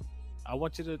 I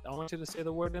want you to say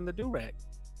the word in the do-rag.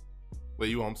 Wait,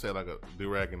 you want to say like a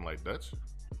do-rag in like Dutch?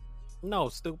 No,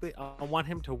 stupid. I want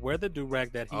him to wear the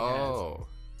do-rag that he has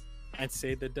and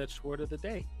say the Dutch word of the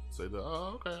day. Say the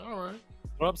okay, all right.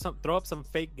 Throw up some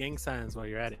fake gang signs while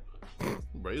you're at it.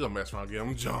 Bro, you gonna mess around and get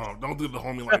him jumped. Don't do the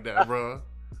homie like that, bro.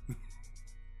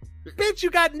 Bitch, you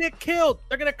got Nick killed.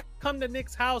 They're gonna come to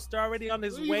Nick's house. They're already on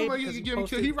his way. You get him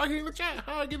killed. He right here in the chat.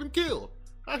 How I get him killed?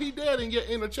 How he dead and get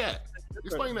in the chat?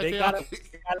 Explain that.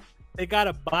 They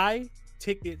gotta buy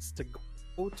tickets to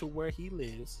go to where he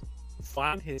lives,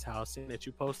 find his house, and that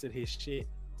you posted his shit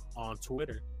on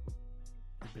Twitter.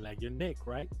 And be like, you're Nick,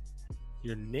 right?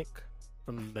 You're Nick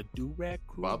from the Do-Rag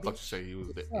crew. Well, I thought you say he was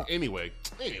there. Anyway,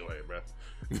 bro.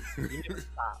 You need to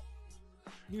stop.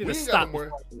 You need We to ain't stop. got no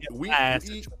more.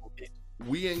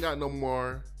 We ain't got no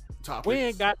more topics. We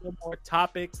ain't got no more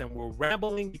topics, and we're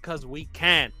rambling because we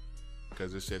can.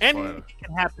 Because this shit's Anything fun.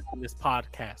 can happen on this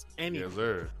podcast. Anything. Yes,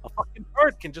 sir. A fucking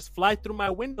bird can just fly through my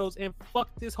windows and fuck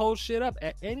this whole shit up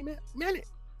at any minute.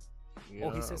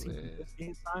 Yeah, He says man. he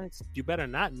does science. You better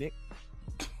not, Nick.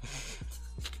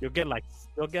 You'll get like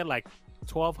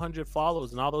 1,200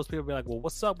 follows, and all those people be like, "Well,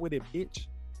 what's up with it, bitch?"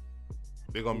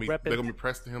 They're gonna be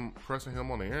pressing him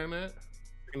on the internet.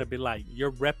 They're gonna be like,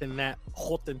 "You're repping that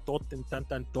Hotten Totten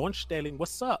Tantan Donstelling.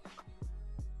 What's up?"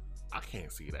 I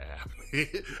can't see that happening.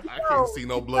 I can't see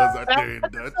no bloods out there in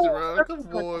Dutch, bro.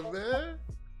 Come on, man.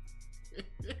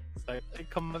 Like, they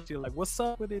come up to you like, "What's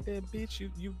up with it, then, bitch?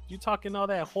 You talking all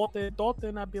that Hotten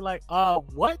Totten?" I'd be like,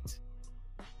 what?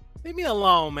 Leave me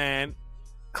alone, man."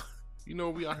 You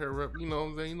know we out here rep. You know what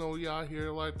I'm saying? You know we out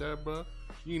here like that, bro.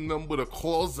 You ain't nothing but a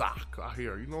Kozak out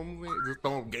here. You know what I'm saying? Just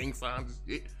throwing gang signs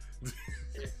and shit.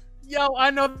 Yo, I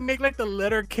know they make like the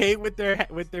letter K with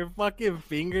their fucking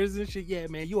fingers and shit. Yeah,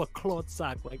 man, you a cloth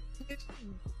sock. Like, bitch.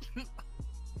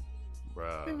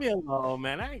 Bruh. Leave me alone,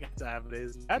 man. I ain't got time for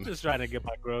this. I'm just trying to get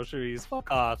my groceries. Fuck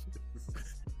off.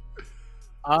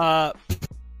 The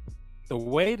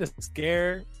way to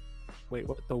scare. Wait,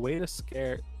 what? The way to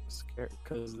scare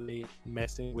because they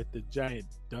messing with the giant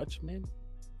Dutchman.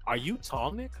 Are you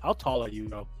tall, Nick? How tall are you,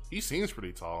 bro? He seems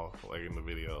pretty tall, like in the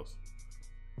videos.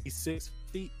 He's 6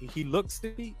 feet. He looks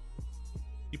 6 feet.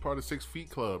 You part of the 6 feet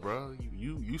club, bro.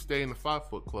 You stay in the 5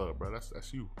 foot club, bro.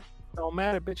 That's you. Don't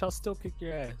matter, bitch. I'll still kick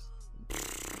your ass.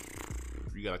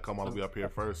 You gotta come all the way up here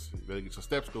first. You better get your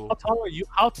step stool. How tall are you?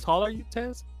 How tall are you,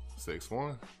 Tez?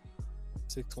 6'1".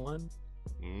 6'1".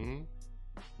 Mm-hmm.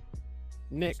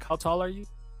 Nick, how tall are you?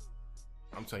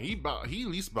 I'm saying he at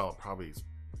least about probably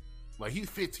like he's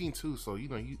 15 too, so you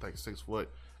know he's like 6 foot,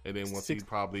 and then once he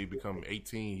probably become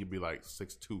 18, he'd be like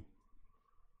 6'2".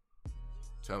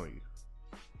 Telling you,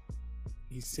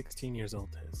 He's 16 years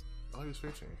old, Tez. oh, he was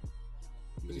 15.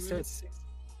 He said 6.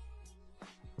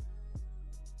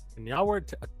 And y'all were.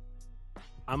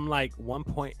 I'm like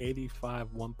 1.85,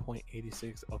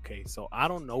 1.86. Okay, so I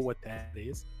don't know what that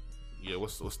is. Yeah,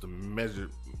 what's the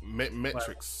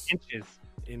metrics? Inches.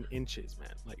 In inches,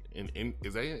 man. Like In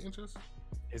is that in inches?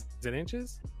 Is it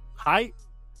inches? Height?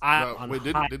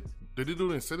 Did they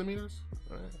do it in centimeters?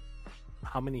 All right.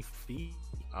 How many feet?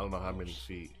 I don't know how many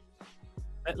feet.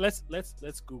 Let's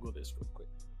Google this real quick.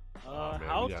 Oh, man,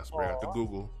 how we got spread out to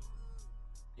Google.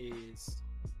 Is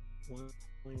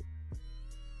 1.86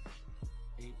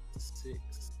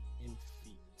 in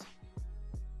feet?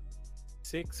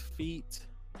 6 feet.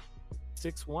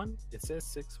 6'1". It says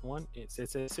 6'1". It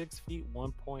says 6 feet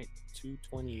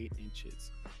 1.228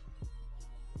 inches.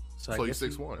 So he's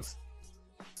 6'1".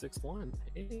 6'1".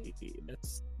 Hey,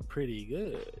 that's pretty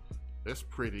good. That's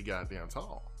pretty goddamn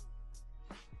tall.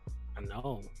 I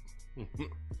know.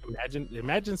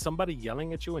 Imagine somebody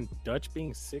yelling at you in Dutch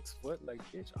being 6 foot. Like,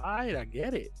 bitch, alright, I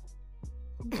get it.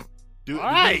 Dude,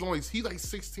 right. he's like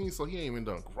 16, so he ain't even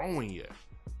done growing yet.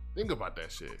 Think about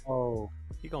that shit. Oh,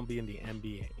 he gonna be in the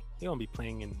NBA. He gonna be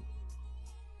playing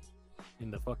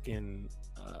in the fucking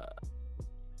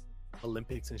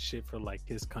Olympics and shit for like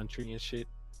his country and shit.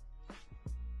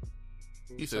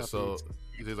 He says so.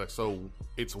 He says like so.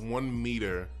 It's 1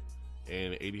 meter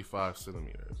and 85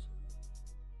 centimeters.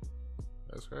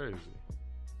 That's crazy.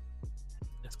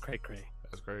 That's cray.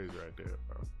 That's crazy right there,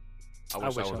 bro. I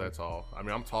wish I was that tall. I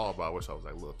mean, I'm tall, but I wish I was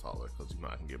like a little taller because you know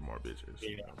I can get more bitches. Yeah,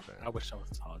 you know what I'm saying? I wish I was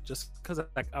tall just because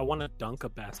I want to dunk a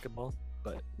basketball.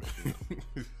 but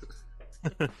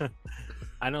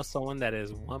I know someone that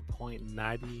is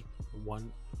 1.91,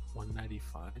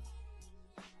 195.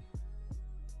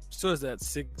 So is that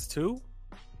 6'2"?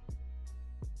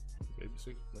 Maybe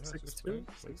 6'2",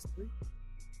 6'3".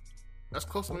 That's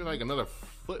close to maybe like another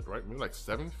foot, right? Maybe like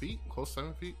 7 feet, close to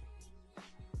 7 feet.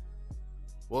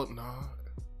 Well, nah,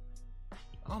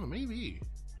 I don't know, maybe.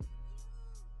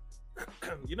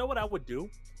 You know what I would do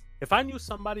if I knew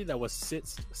somebody that was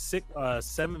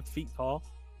 7 feet tall,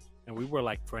 and we were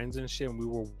like friends and shit, and we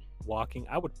were walking.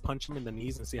 I would punch him in the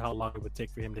knees and see how long it would take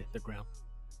for him to hit the ground.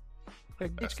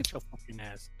 Like, bitch, get your fucking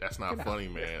ass. That's not funny,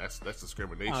 man. That's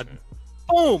discrimination.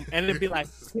 Boom, and it'd be like,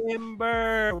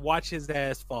 Timber, watch his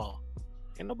ass fall.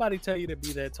 Ain't nobody tell you to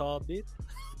be that tall, bitch.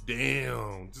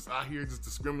 Damn, just out here just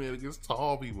discriminating against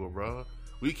tall people, bro.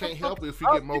 We can't help it if we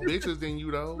get more bitches than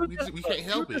you, though. We can't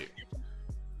help it.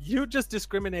 You just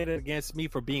discriminated against me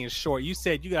for being short. You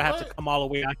said you're gonna have to come all the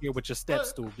way out here with your step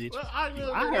stool, bitch. I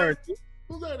heard you.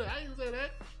 Who said that? I didn't say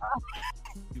that.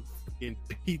 You fucking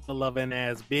pizza loving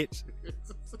ass bitch.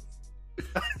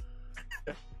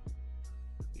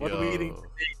 What are we eating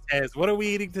today, Taz? What are we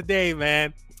eating today,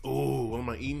 man? Oh, what am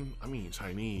I eating? I'm eating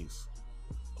Chinese.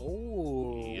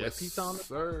 Oh, yes, pizza on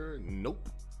sir. Nope,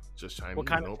 just Chinese. What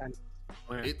kind nope. of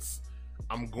Chinese?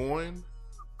 I'm going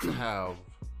to have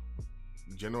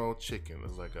General Chicken.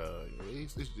 It's like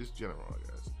it's general, I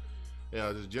guess.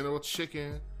 Yeah, just General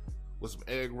Chicken with some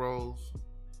egg rolls,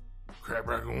 crab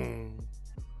ragoon,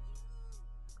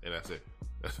 and that's it.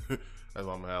 That's what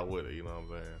I'm gonna have with it. You know what I'm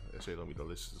saying? That shit gonna be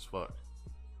delicious as fuck.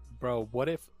 Bro, what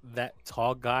if that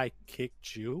tall guy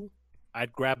kicked you?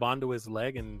 I'd grab onto his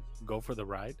leg and go for the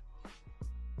ride.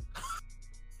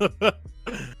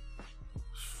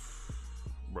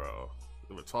 Bro,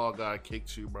 if a tall guy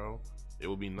kicked you, bro, it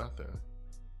would be nothing.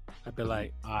 I'd be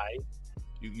like,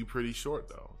 You pretty short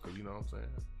though, cause you know what I'm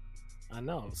saying. I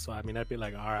know. So I mean, I'd be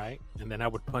like, all right, and then I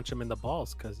would punch him in the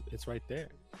balls because it's right there.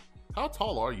 How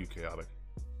tall are you, Chaotic?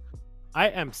 I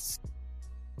am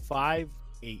 5'8".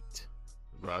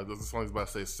 Right, this song's about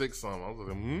to say 6 something. I was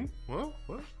like,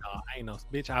 What? No, I ain't no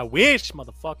bitch. I wish,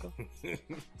 motherfucker.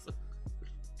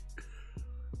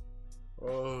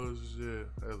 Oh shit,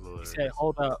 that's hilarious. He said,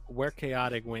 "Hold up, where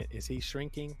Chaotic went? Is he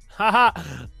shrinking?"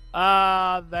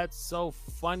 Haha. That's so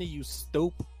funny. You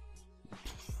stoop.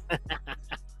 I'm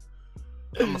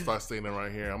gonna start saying that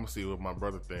right here. I'm gonna see what my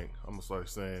brother think. I'm gonna start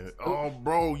saying, "Oh,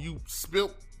 bro, you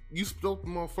spilt the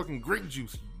motherfucking grape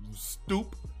juice. You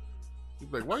stoop."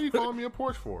 He's like, "Why are you calling me a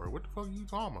porch for? What the fuck are you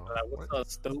talking about?" What's up,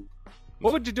 stoop?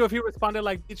 What would you do if he responded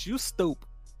like, "Bitch, you stoop"?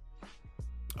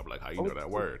 I'm like, "How you know that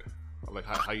word?" I'm like,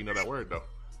 "How you know that word though?"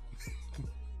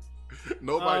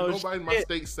 Nobody in my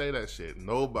state say that shit.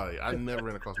 Nobody. I never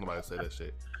ran across nobody say that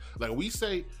shit. Like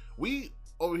we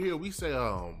over here like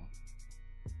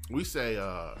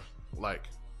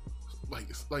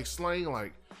slang,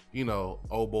 like, you know,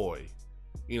 oh boy,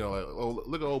 you know, like, oh,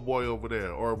 look at old boy over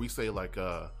there, or we say like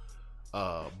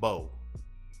Bo,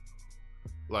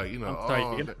 like, you know. I'm sorry,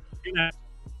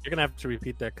 you're gonna have to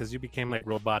repeat that because you became like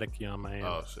robotic on my end.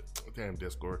 Oh shit! Damn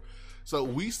Discord. So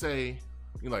we say,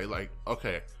 you know, like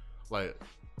okay, like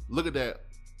look at that,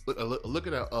 look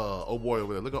at that old boy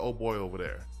over there. Look at old boy over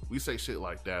there. We say shit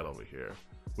like that over here.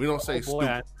 We don't say boy,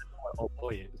 I stupid. know what old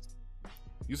boy is.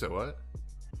 You said what?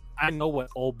 I know what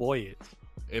old boy is.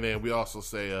 And then we also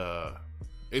say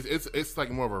it's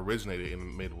like more of originated in the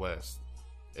Midwest.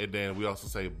 And then we also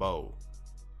say Bo.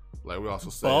 Like we also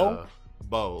say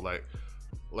Bo. Like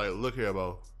look here,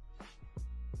 Bo.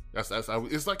 That's not a. What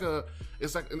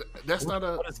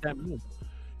does that mean?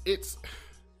 It's,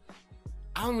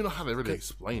 I don't even know how to really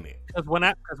explain it. Because when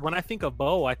I think of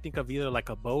bow, I think of either like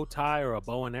a bow tie or a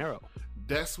bow and arrow.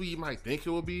 That's what you might think it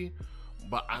would be,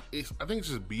 but I think it's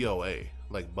just BOA,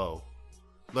 like bow.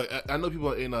 Like I know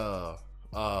people in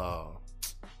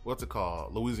what's it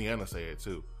called, Louisiana say it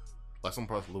too. Like some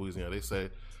parts of Louisiana, they say,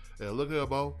 "Yeah, look here,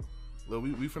 Bo. Look,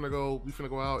 we finna go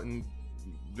out and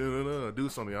do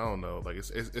something." I don't know. Like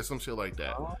it's some shit like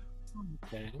that. Oh,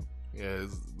 okay. Yeah,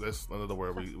 that's another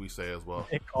word we say as well.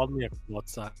 They called me a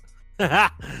klotsak.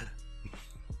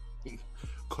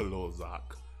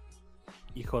 Kolozak.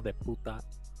 Hijo de puta.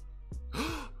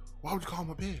 Why would you call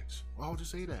him a bitch? Why would you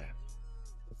say that?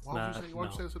 Why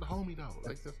would you say it to the homie though?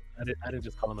 Like this? I didn't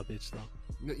just call him a bitch though.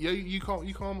 Yeah, you call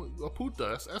him a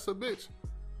puta. That's a bitch.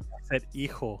 I said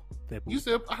hijo de puta. You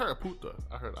said, I heard puta.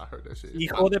 I heard that shit.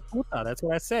 Hijo de puta. That's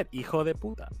what I said. Hijo de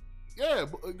puta. Yeah,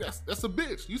 but that's a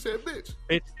bitch. You said bitch.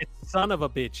 It's son of a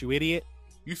bitch, you idiot.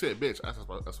 You said bitch.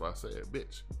 That's why I said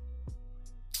bitch.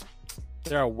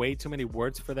 There are way too many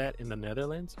words for that in the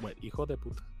Netherlands. What, hijo de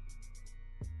puta?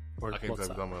 Or I can't tell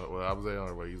you about what I was saying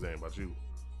or what you saying about you.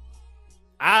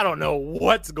 I don't know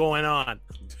what's going on.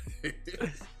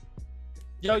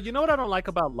 Yo, you know what I don't like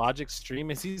about Logic's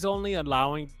stream is he's only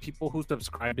allowing people who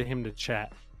subscribe to him to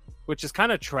chat, which is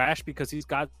kind of trash because he's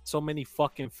got so many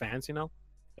fucking fans, you know?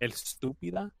 El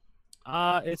estúpida.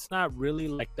 It's not really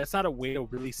like, that's not a way to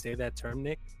really say that term,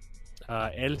 Nick.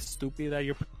 El estúpida,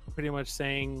 you're pretty much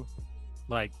saying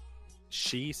like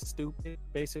she's stupid,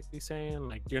 basically saying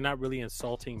like you're not really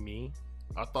insulting me.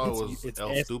 I thought it's El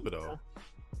Stupido.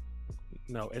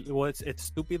 No, it's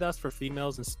stupidas for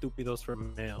females and stupidos for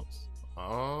males.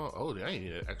 Oh, I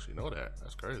didn't actually know that.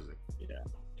 That's crazy. Yeah.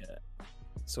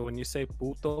 So when you say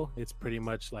puto, it's pretty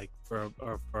much like for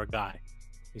a guy.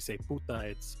 You say puta,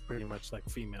 it's pretty much like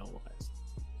female wise.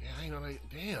 Yeah, I ain't know that.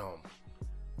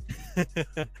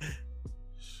 Damn.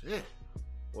 Shit.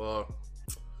 Well,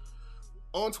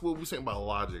 on to what we saying about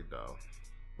Logic though.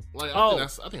 Like, I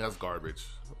think that's garbage.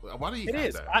 Why do you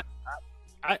have that?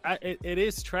 It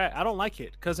is trash. I don't like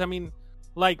it because I mean,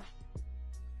 like,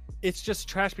 it's just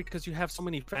trash because you have so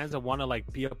many fans that want to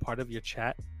like be a part of your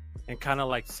chat and kind of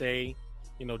like say,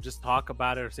 you know, just talk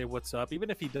about it or say what's up,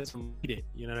 even if he doesn't read it.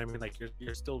 You know what I mean? Like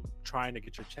you're still trying to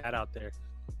get your chat out there,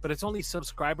 but it's only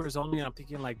subscribers only. And I'm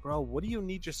thinking like, bro, what do you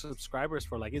need your subscribers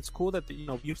for? Like, it's cool that you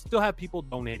know you still have people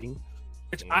donating,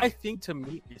 which I think to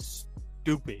me is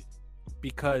stupid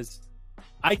because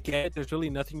I get it, there's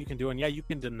really nothing you can do, and yeah, you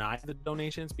can deny the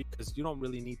donations because you don't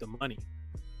really need the money,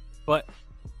 but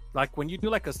like when you do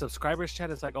like a subscribers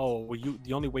chat, it's like, oh, well,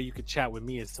 the only way you could chat with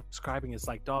me is subscribing. It's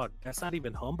like, dog, that's not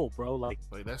even humble, bro. Like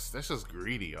that's just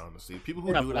greedy, honestly. People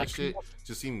who do that shit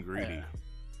just seem greedy.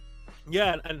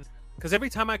 Yeah, and because every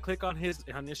time I click on his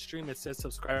stream, it says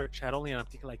subscriber chat only, and I'm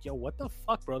thinking like, yo, what the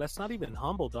fuck, bro? That's not even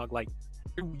humble, dog. Like,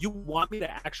 you want me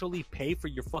to actually pay for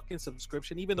your fucking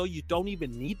subscription, even though you don't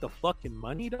even need the fucking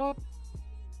money, dog?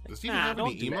 Does he even have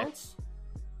any emotes?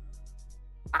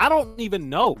 I don't even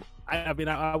know. I mean,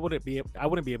 I wouldn't be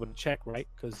able to check, right?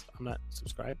 Because I'm not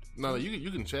subscribed. No,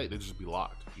 you can check. They just be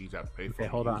locked. You just have to pay for. Okay,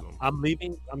 hold on. Them. I'm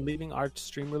leaving our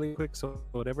stream really quick. So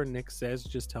whatever Nick says,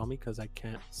 just tell me because I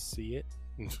can't see it.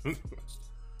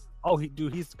 Oh,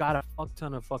 he's got a fuck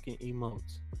ton of fucking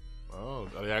emotes. Oh,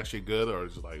 are they actually good or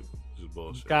just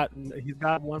bullshit? He's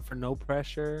got one for no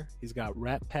pressure. He's got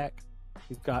Rat Pack.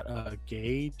 He's got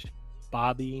Gage,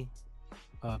 Bobby,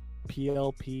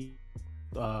 PLP.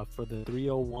 For the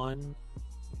 301,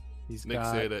 Nick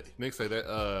said that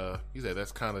he said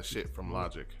that's kind of shit from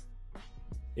Logic.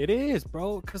 It is,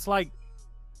 bro, because like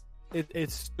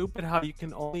it's stupid how you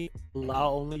can only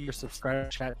allow your subscriber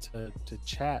chat to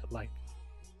chat. Like,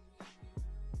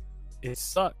 it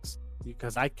sucks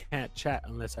because I can't chat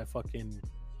unless I fucking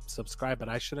subscribe, but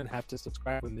I shouldn't have to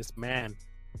subscribe when this man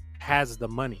has the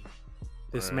money.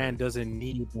 This man doesn't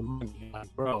need the money.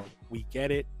 Like, bro, we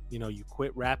get it. You know, you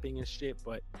quit rapping and shit,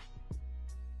 but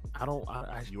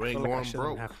you ain't going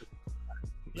broke.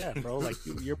 Yeah, bro. Like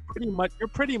you're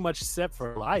pretty much set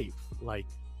for life. Like,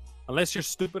 unless you're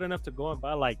stupid enough to go and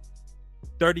buy like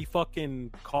 30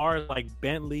 fucking cars, like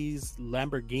Bentleys,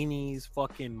 Lamborghinis,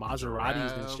 fucking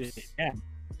Maseratis and shit. Yeah,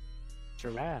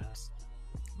 giraffes.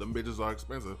 Them bitches are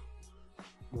expensive.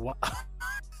 What?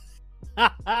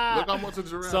 Look how much a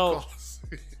giraffe costs.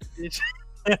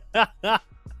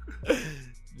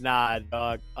 Nah,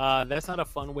 dog. That's not a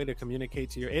fun way to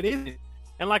communicate to your. It isn't.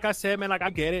 And like I said, man, like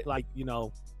I get it. Like, you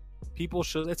know, people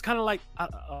should. It's kind of like and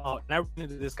I ran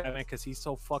into this guy, man, because he's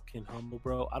so fucking humble,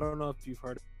 bro. I don't know if you've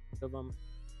heard of him.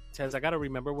 Tez, I gotta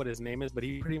remember what his name is, but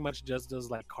he pretty much just does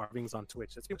like carvings on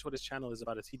Twitch. That's pretty much what his channel is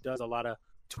about. Is he does a lot of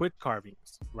Twitch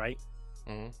carvings, right?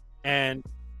 Mm-hmm. And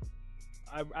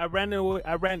I ran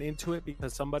into it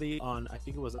because somebody on, I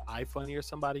think it was iFunny or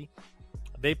somebody,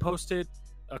 they posted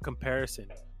a comparison,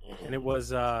 and it was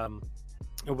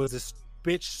this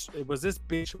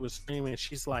bitch who was streaming, and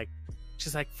she's like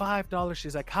 $5.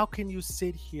 She's like, how can you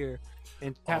sit here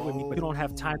and chat with me, but you don't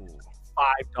have time to pay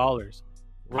 $5,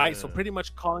 right? So pretty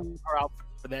much calling her out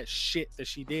for that shit that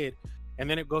she did. And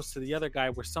then it goes to the other guy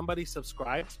where somebody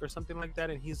subscribes or something like that,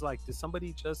 and he's like, did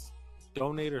somebody just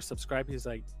donate or subscribe? He's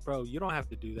like, bro, you don't have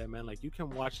to do that, man. Like, you can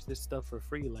watch this stuff for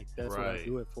free. Like, that's what I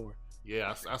do it for.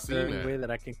 Yeah, I see that. The way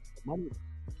that I can get money.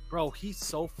 Bro, he's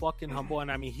so fucking humble,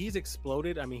 and I mean, he's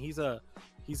exploded. I mean, he's a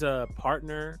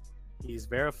partner. He's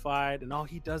verified, and all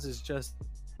he does is just,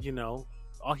 you know,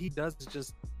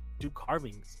 do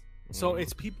carvings. So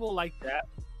it's people like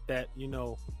that you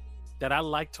know, that I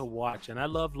like to watch, and I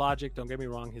love Logic. Don't get me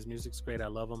wrong, his music's great. I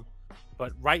love him.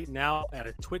 But right now, at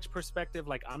a Twitch perspective,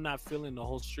 like, I'm not feeling the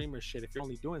whole streamer shit if you're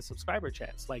only doing subscriber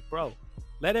chats. Like, bro,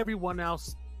 let everyone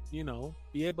else, you know,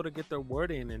 be able to get their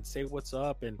word in and say what's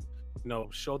up and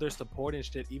show their support and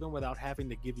shit, even without having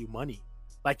to give you money.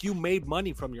 Like, you made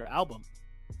money from your album,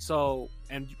 so,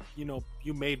 and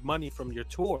you made money from your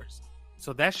tours,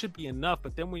 so that should be enough.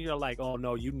 But then when you're like, oh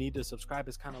no, you need to subscribe,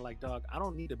 it's kind of like, dog, I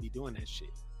don't need to be doing that shit.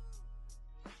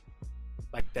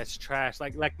 Like, that's trash.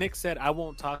 Like Nick said, I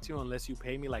won't talk to you unless you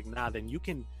pay me. Like, nah, then you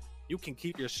can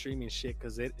keep your streaming shit,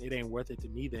 because it ain't worth it to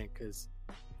me then, because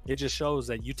it just shows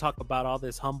that you talk about all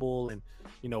this humble and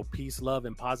peace, love,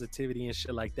 and positivity and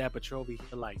shit like that, but you're over here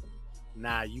like,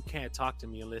 nah, you can't talk to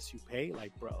me unless you pay.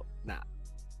 Like, bro, nah,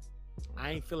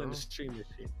 I ain't feeling the streaming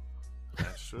shit.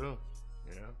 That's true.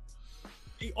 Yeah.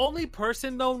 The only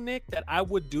person though, Nick, that I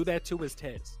would do that to is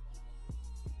Tez.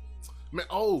 Man,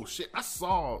 oh shit! I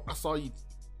saw you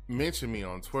mention me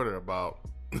on Twitter about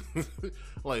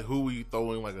like who we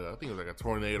throwing, like I think it was like a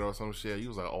tornado or some shit. He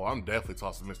was like, "Oh, I'm definitely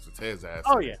tossing Mr. Tez's ass."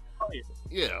 Oh yeah.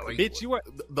 Yeah, like, bitch, you were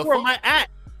my at.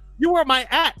 You were my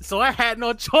at, so I had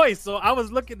no choice. So I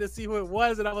was looking to see who it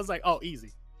was, and I was like, "Oh,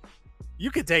 easy.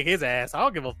 You can take his ass. I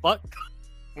don't give a fuck."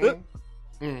 If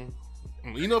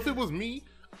it was me,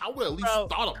 I would at least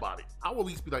thought about it. I would at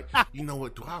least be like, you know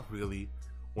what? Do I really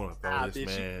want to throw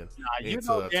this man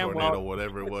into a tornado,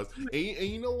 whatever it was? And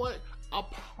you know what? I'll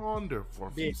ponder for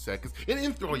a few seconds and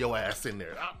then throw your ass in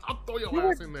there. I'll throw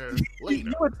your ass in there later.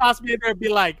 You would toss me in there and be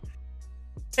like,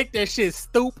 take that shit,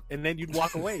 stoop, and then you'd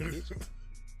walk away, bitch.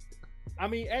 I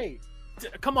mean, hey,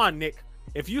 come on, Nick.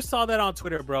 If you saw that on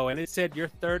Twitter, bro, and it said your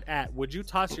third at, would you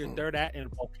toss your third at in a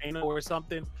volcano or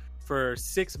something for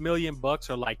 $6 million or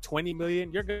like 20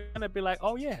 million? You're gonna be like,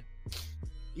 oh yeah,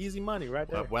 easy money right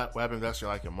there. What happens if that's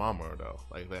like your mama though?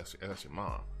 Like that's your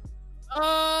mom.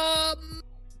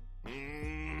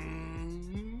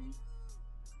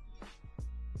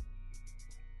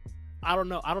 I don't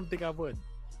know. I don't think I would.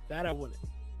 That I wouldn't.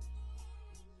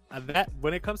 That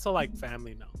when it comes to like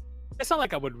family, no. It's not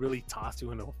like I would really toss you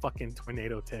in a fucking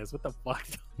tornado, Tez. What the fuck?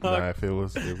 Nah, if it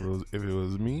was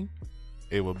me,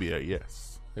 it would be a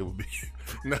yes. It would be.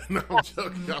 No, I'm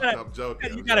joking. I'm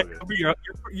joking. You gotta cover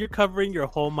you're covering your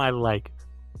whole mind, like,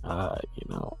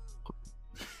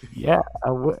 yeah,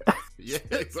 I would. Yeah,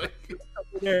 exactly.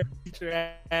 Beat your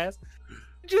ass.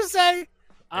 What'd you say?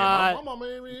 My mama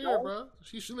ain't even here, bro.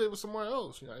 She live with somewhere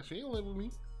else. She ain't live with me.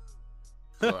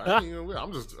 So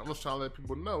I'm just trying to let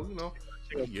people know,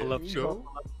 She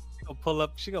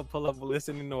gonna pull up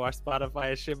listening to our Spotify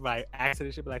and shit by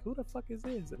accident. She'll be like, who the fuck is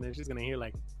this? And then she's gonna hear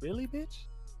like, really, bitch?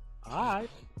 Alright,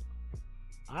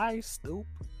 stoop.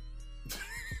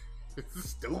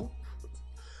 Stoop?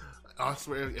 I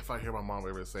swear, if I hear my mom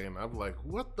ever saying that, I'm like,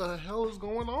 what the hell is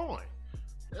going on?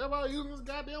 Everybody using this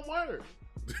goddamn word.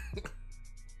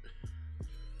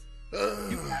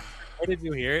 Where did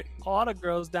you hear it? All the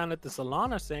girls down at the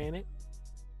salon are saying it.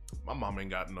 My mom ain't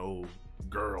got no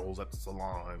girls at the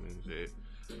salon and shit.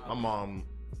 My mom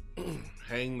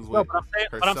hangs with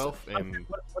herself and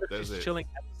what if she's chilling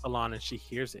at the salon and she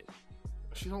hears it?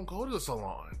 She don't go to the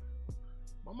salon.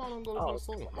 My mom don't go to the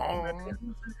salon.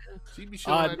 She be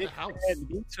chilling at the house.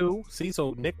 Me too. See,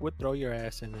 so Nick would throw your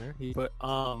ass in there. But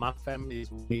my family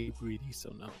is way greedy,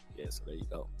 so no. Yeah, so there you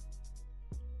go.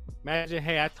 Imagine,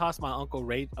 hey, I tossed my uncle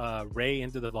Ray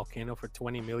into the volcano for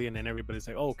 20 million, and everybody's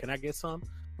like, "Oh, can I get some?"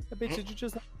 The bitch, did you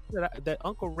just that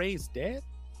Uncle Ray's dead?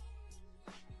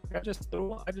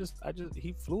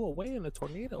 He flew away in a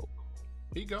tornado.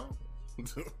 He gone.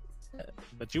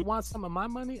 But you want some of my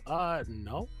money?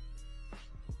 No.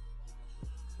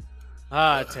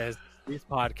 Tez, these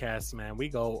podcasts, man,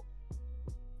 you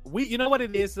know what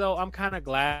it is though? I'm kind of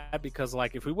glad because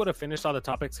like if we would have finished all the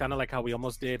topics kind of like how we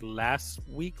almost did last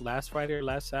Friday or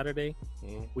last Saturday,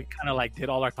 we kind of like did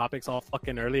all our topics all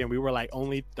fucking early and we were like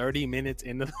only 30 minutes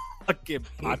into the fucking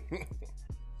podcast.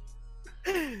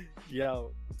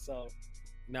 Yo, so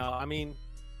no, I mean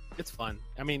it's fun.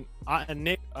 I mean,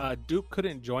 Nick Duke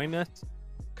couldn't join us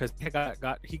because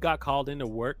he got called into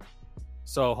work.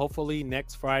 So hopefully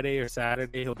next Friday or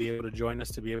Saturday he'll be able to join us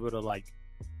to be able to like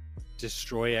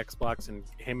destroy Xbox, and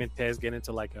him and Tez get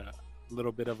into like a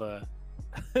little bit of a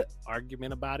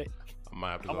argument about it. I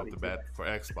might have to go up the bat for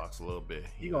Xbox a little bit.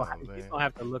 He's gonna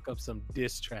have to look up some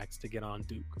diss tracks to get on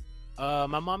Duke.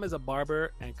 My mom is a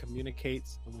barber and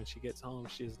communicates, and when she gets home,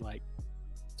 she's like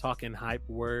talking hype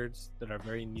words that are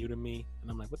very new to me, and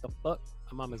I'm like, what the fuck?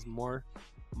 My mom is more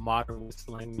modern with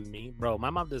slang than me, bro. My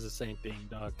mom does the same thing,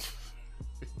 dog.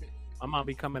 My mom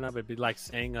be coming up and be like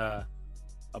saying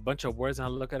a bunch of words, and I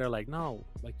look at her like, no,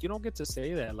 like you don't get to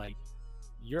say that. Like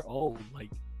you're old.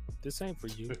 Like this ain't for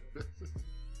you.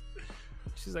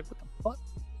 She's like, what the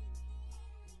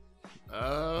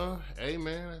fuck? Hey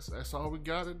man, that's all we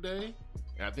got today.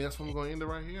 And I think that's when we're gonna end it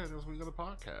right here. That's when we're gonna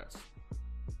podcast.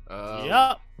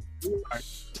 Yep.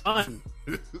 Done.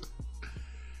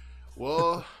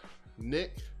 Well,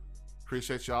 Nick,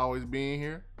 appreciate you always being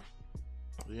here.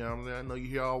 You know what I'm saying? I know you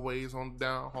here always on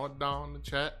down in the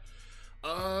chat.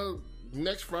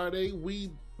 Next Friday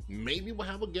we maybe will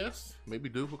have a guest. Maybe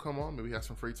Duke will come on. Maybe have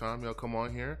some free time. He'll come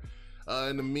on here.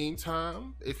 In the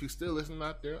meantime, if you're still listening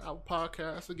out there, our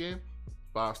podcast again,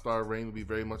 5-star rating would be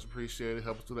very much appreciated.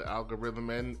 Help us through the algorithm.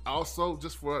 And also,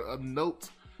 just for a note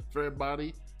for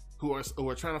everybody who are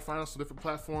trying to find us on different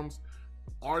platforms,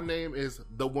 our name is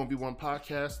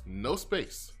The1v1Podcast. No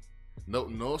space.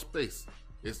 No space.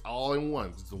 It's all in one.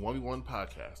 It's the 1v1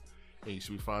 Podcast. And you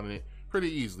should be finding it pretty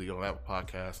easily on Apple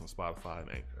Podcasts and Spotify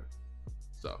and Anchor.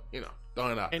 So,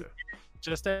 throwing it out there.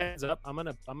 Just a heads up, I'm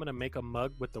gonna make a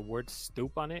mug with the word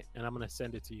 "stoop" on it, and I'm gonna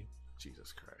send it to you.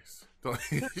 Jesus Christ! Don't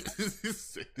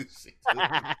say this shit.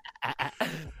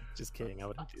 Just kidding. I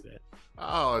wouldn't do that.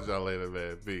 I'll let y'all later,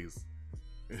 man. Peace.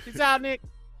 Peace out, Nick.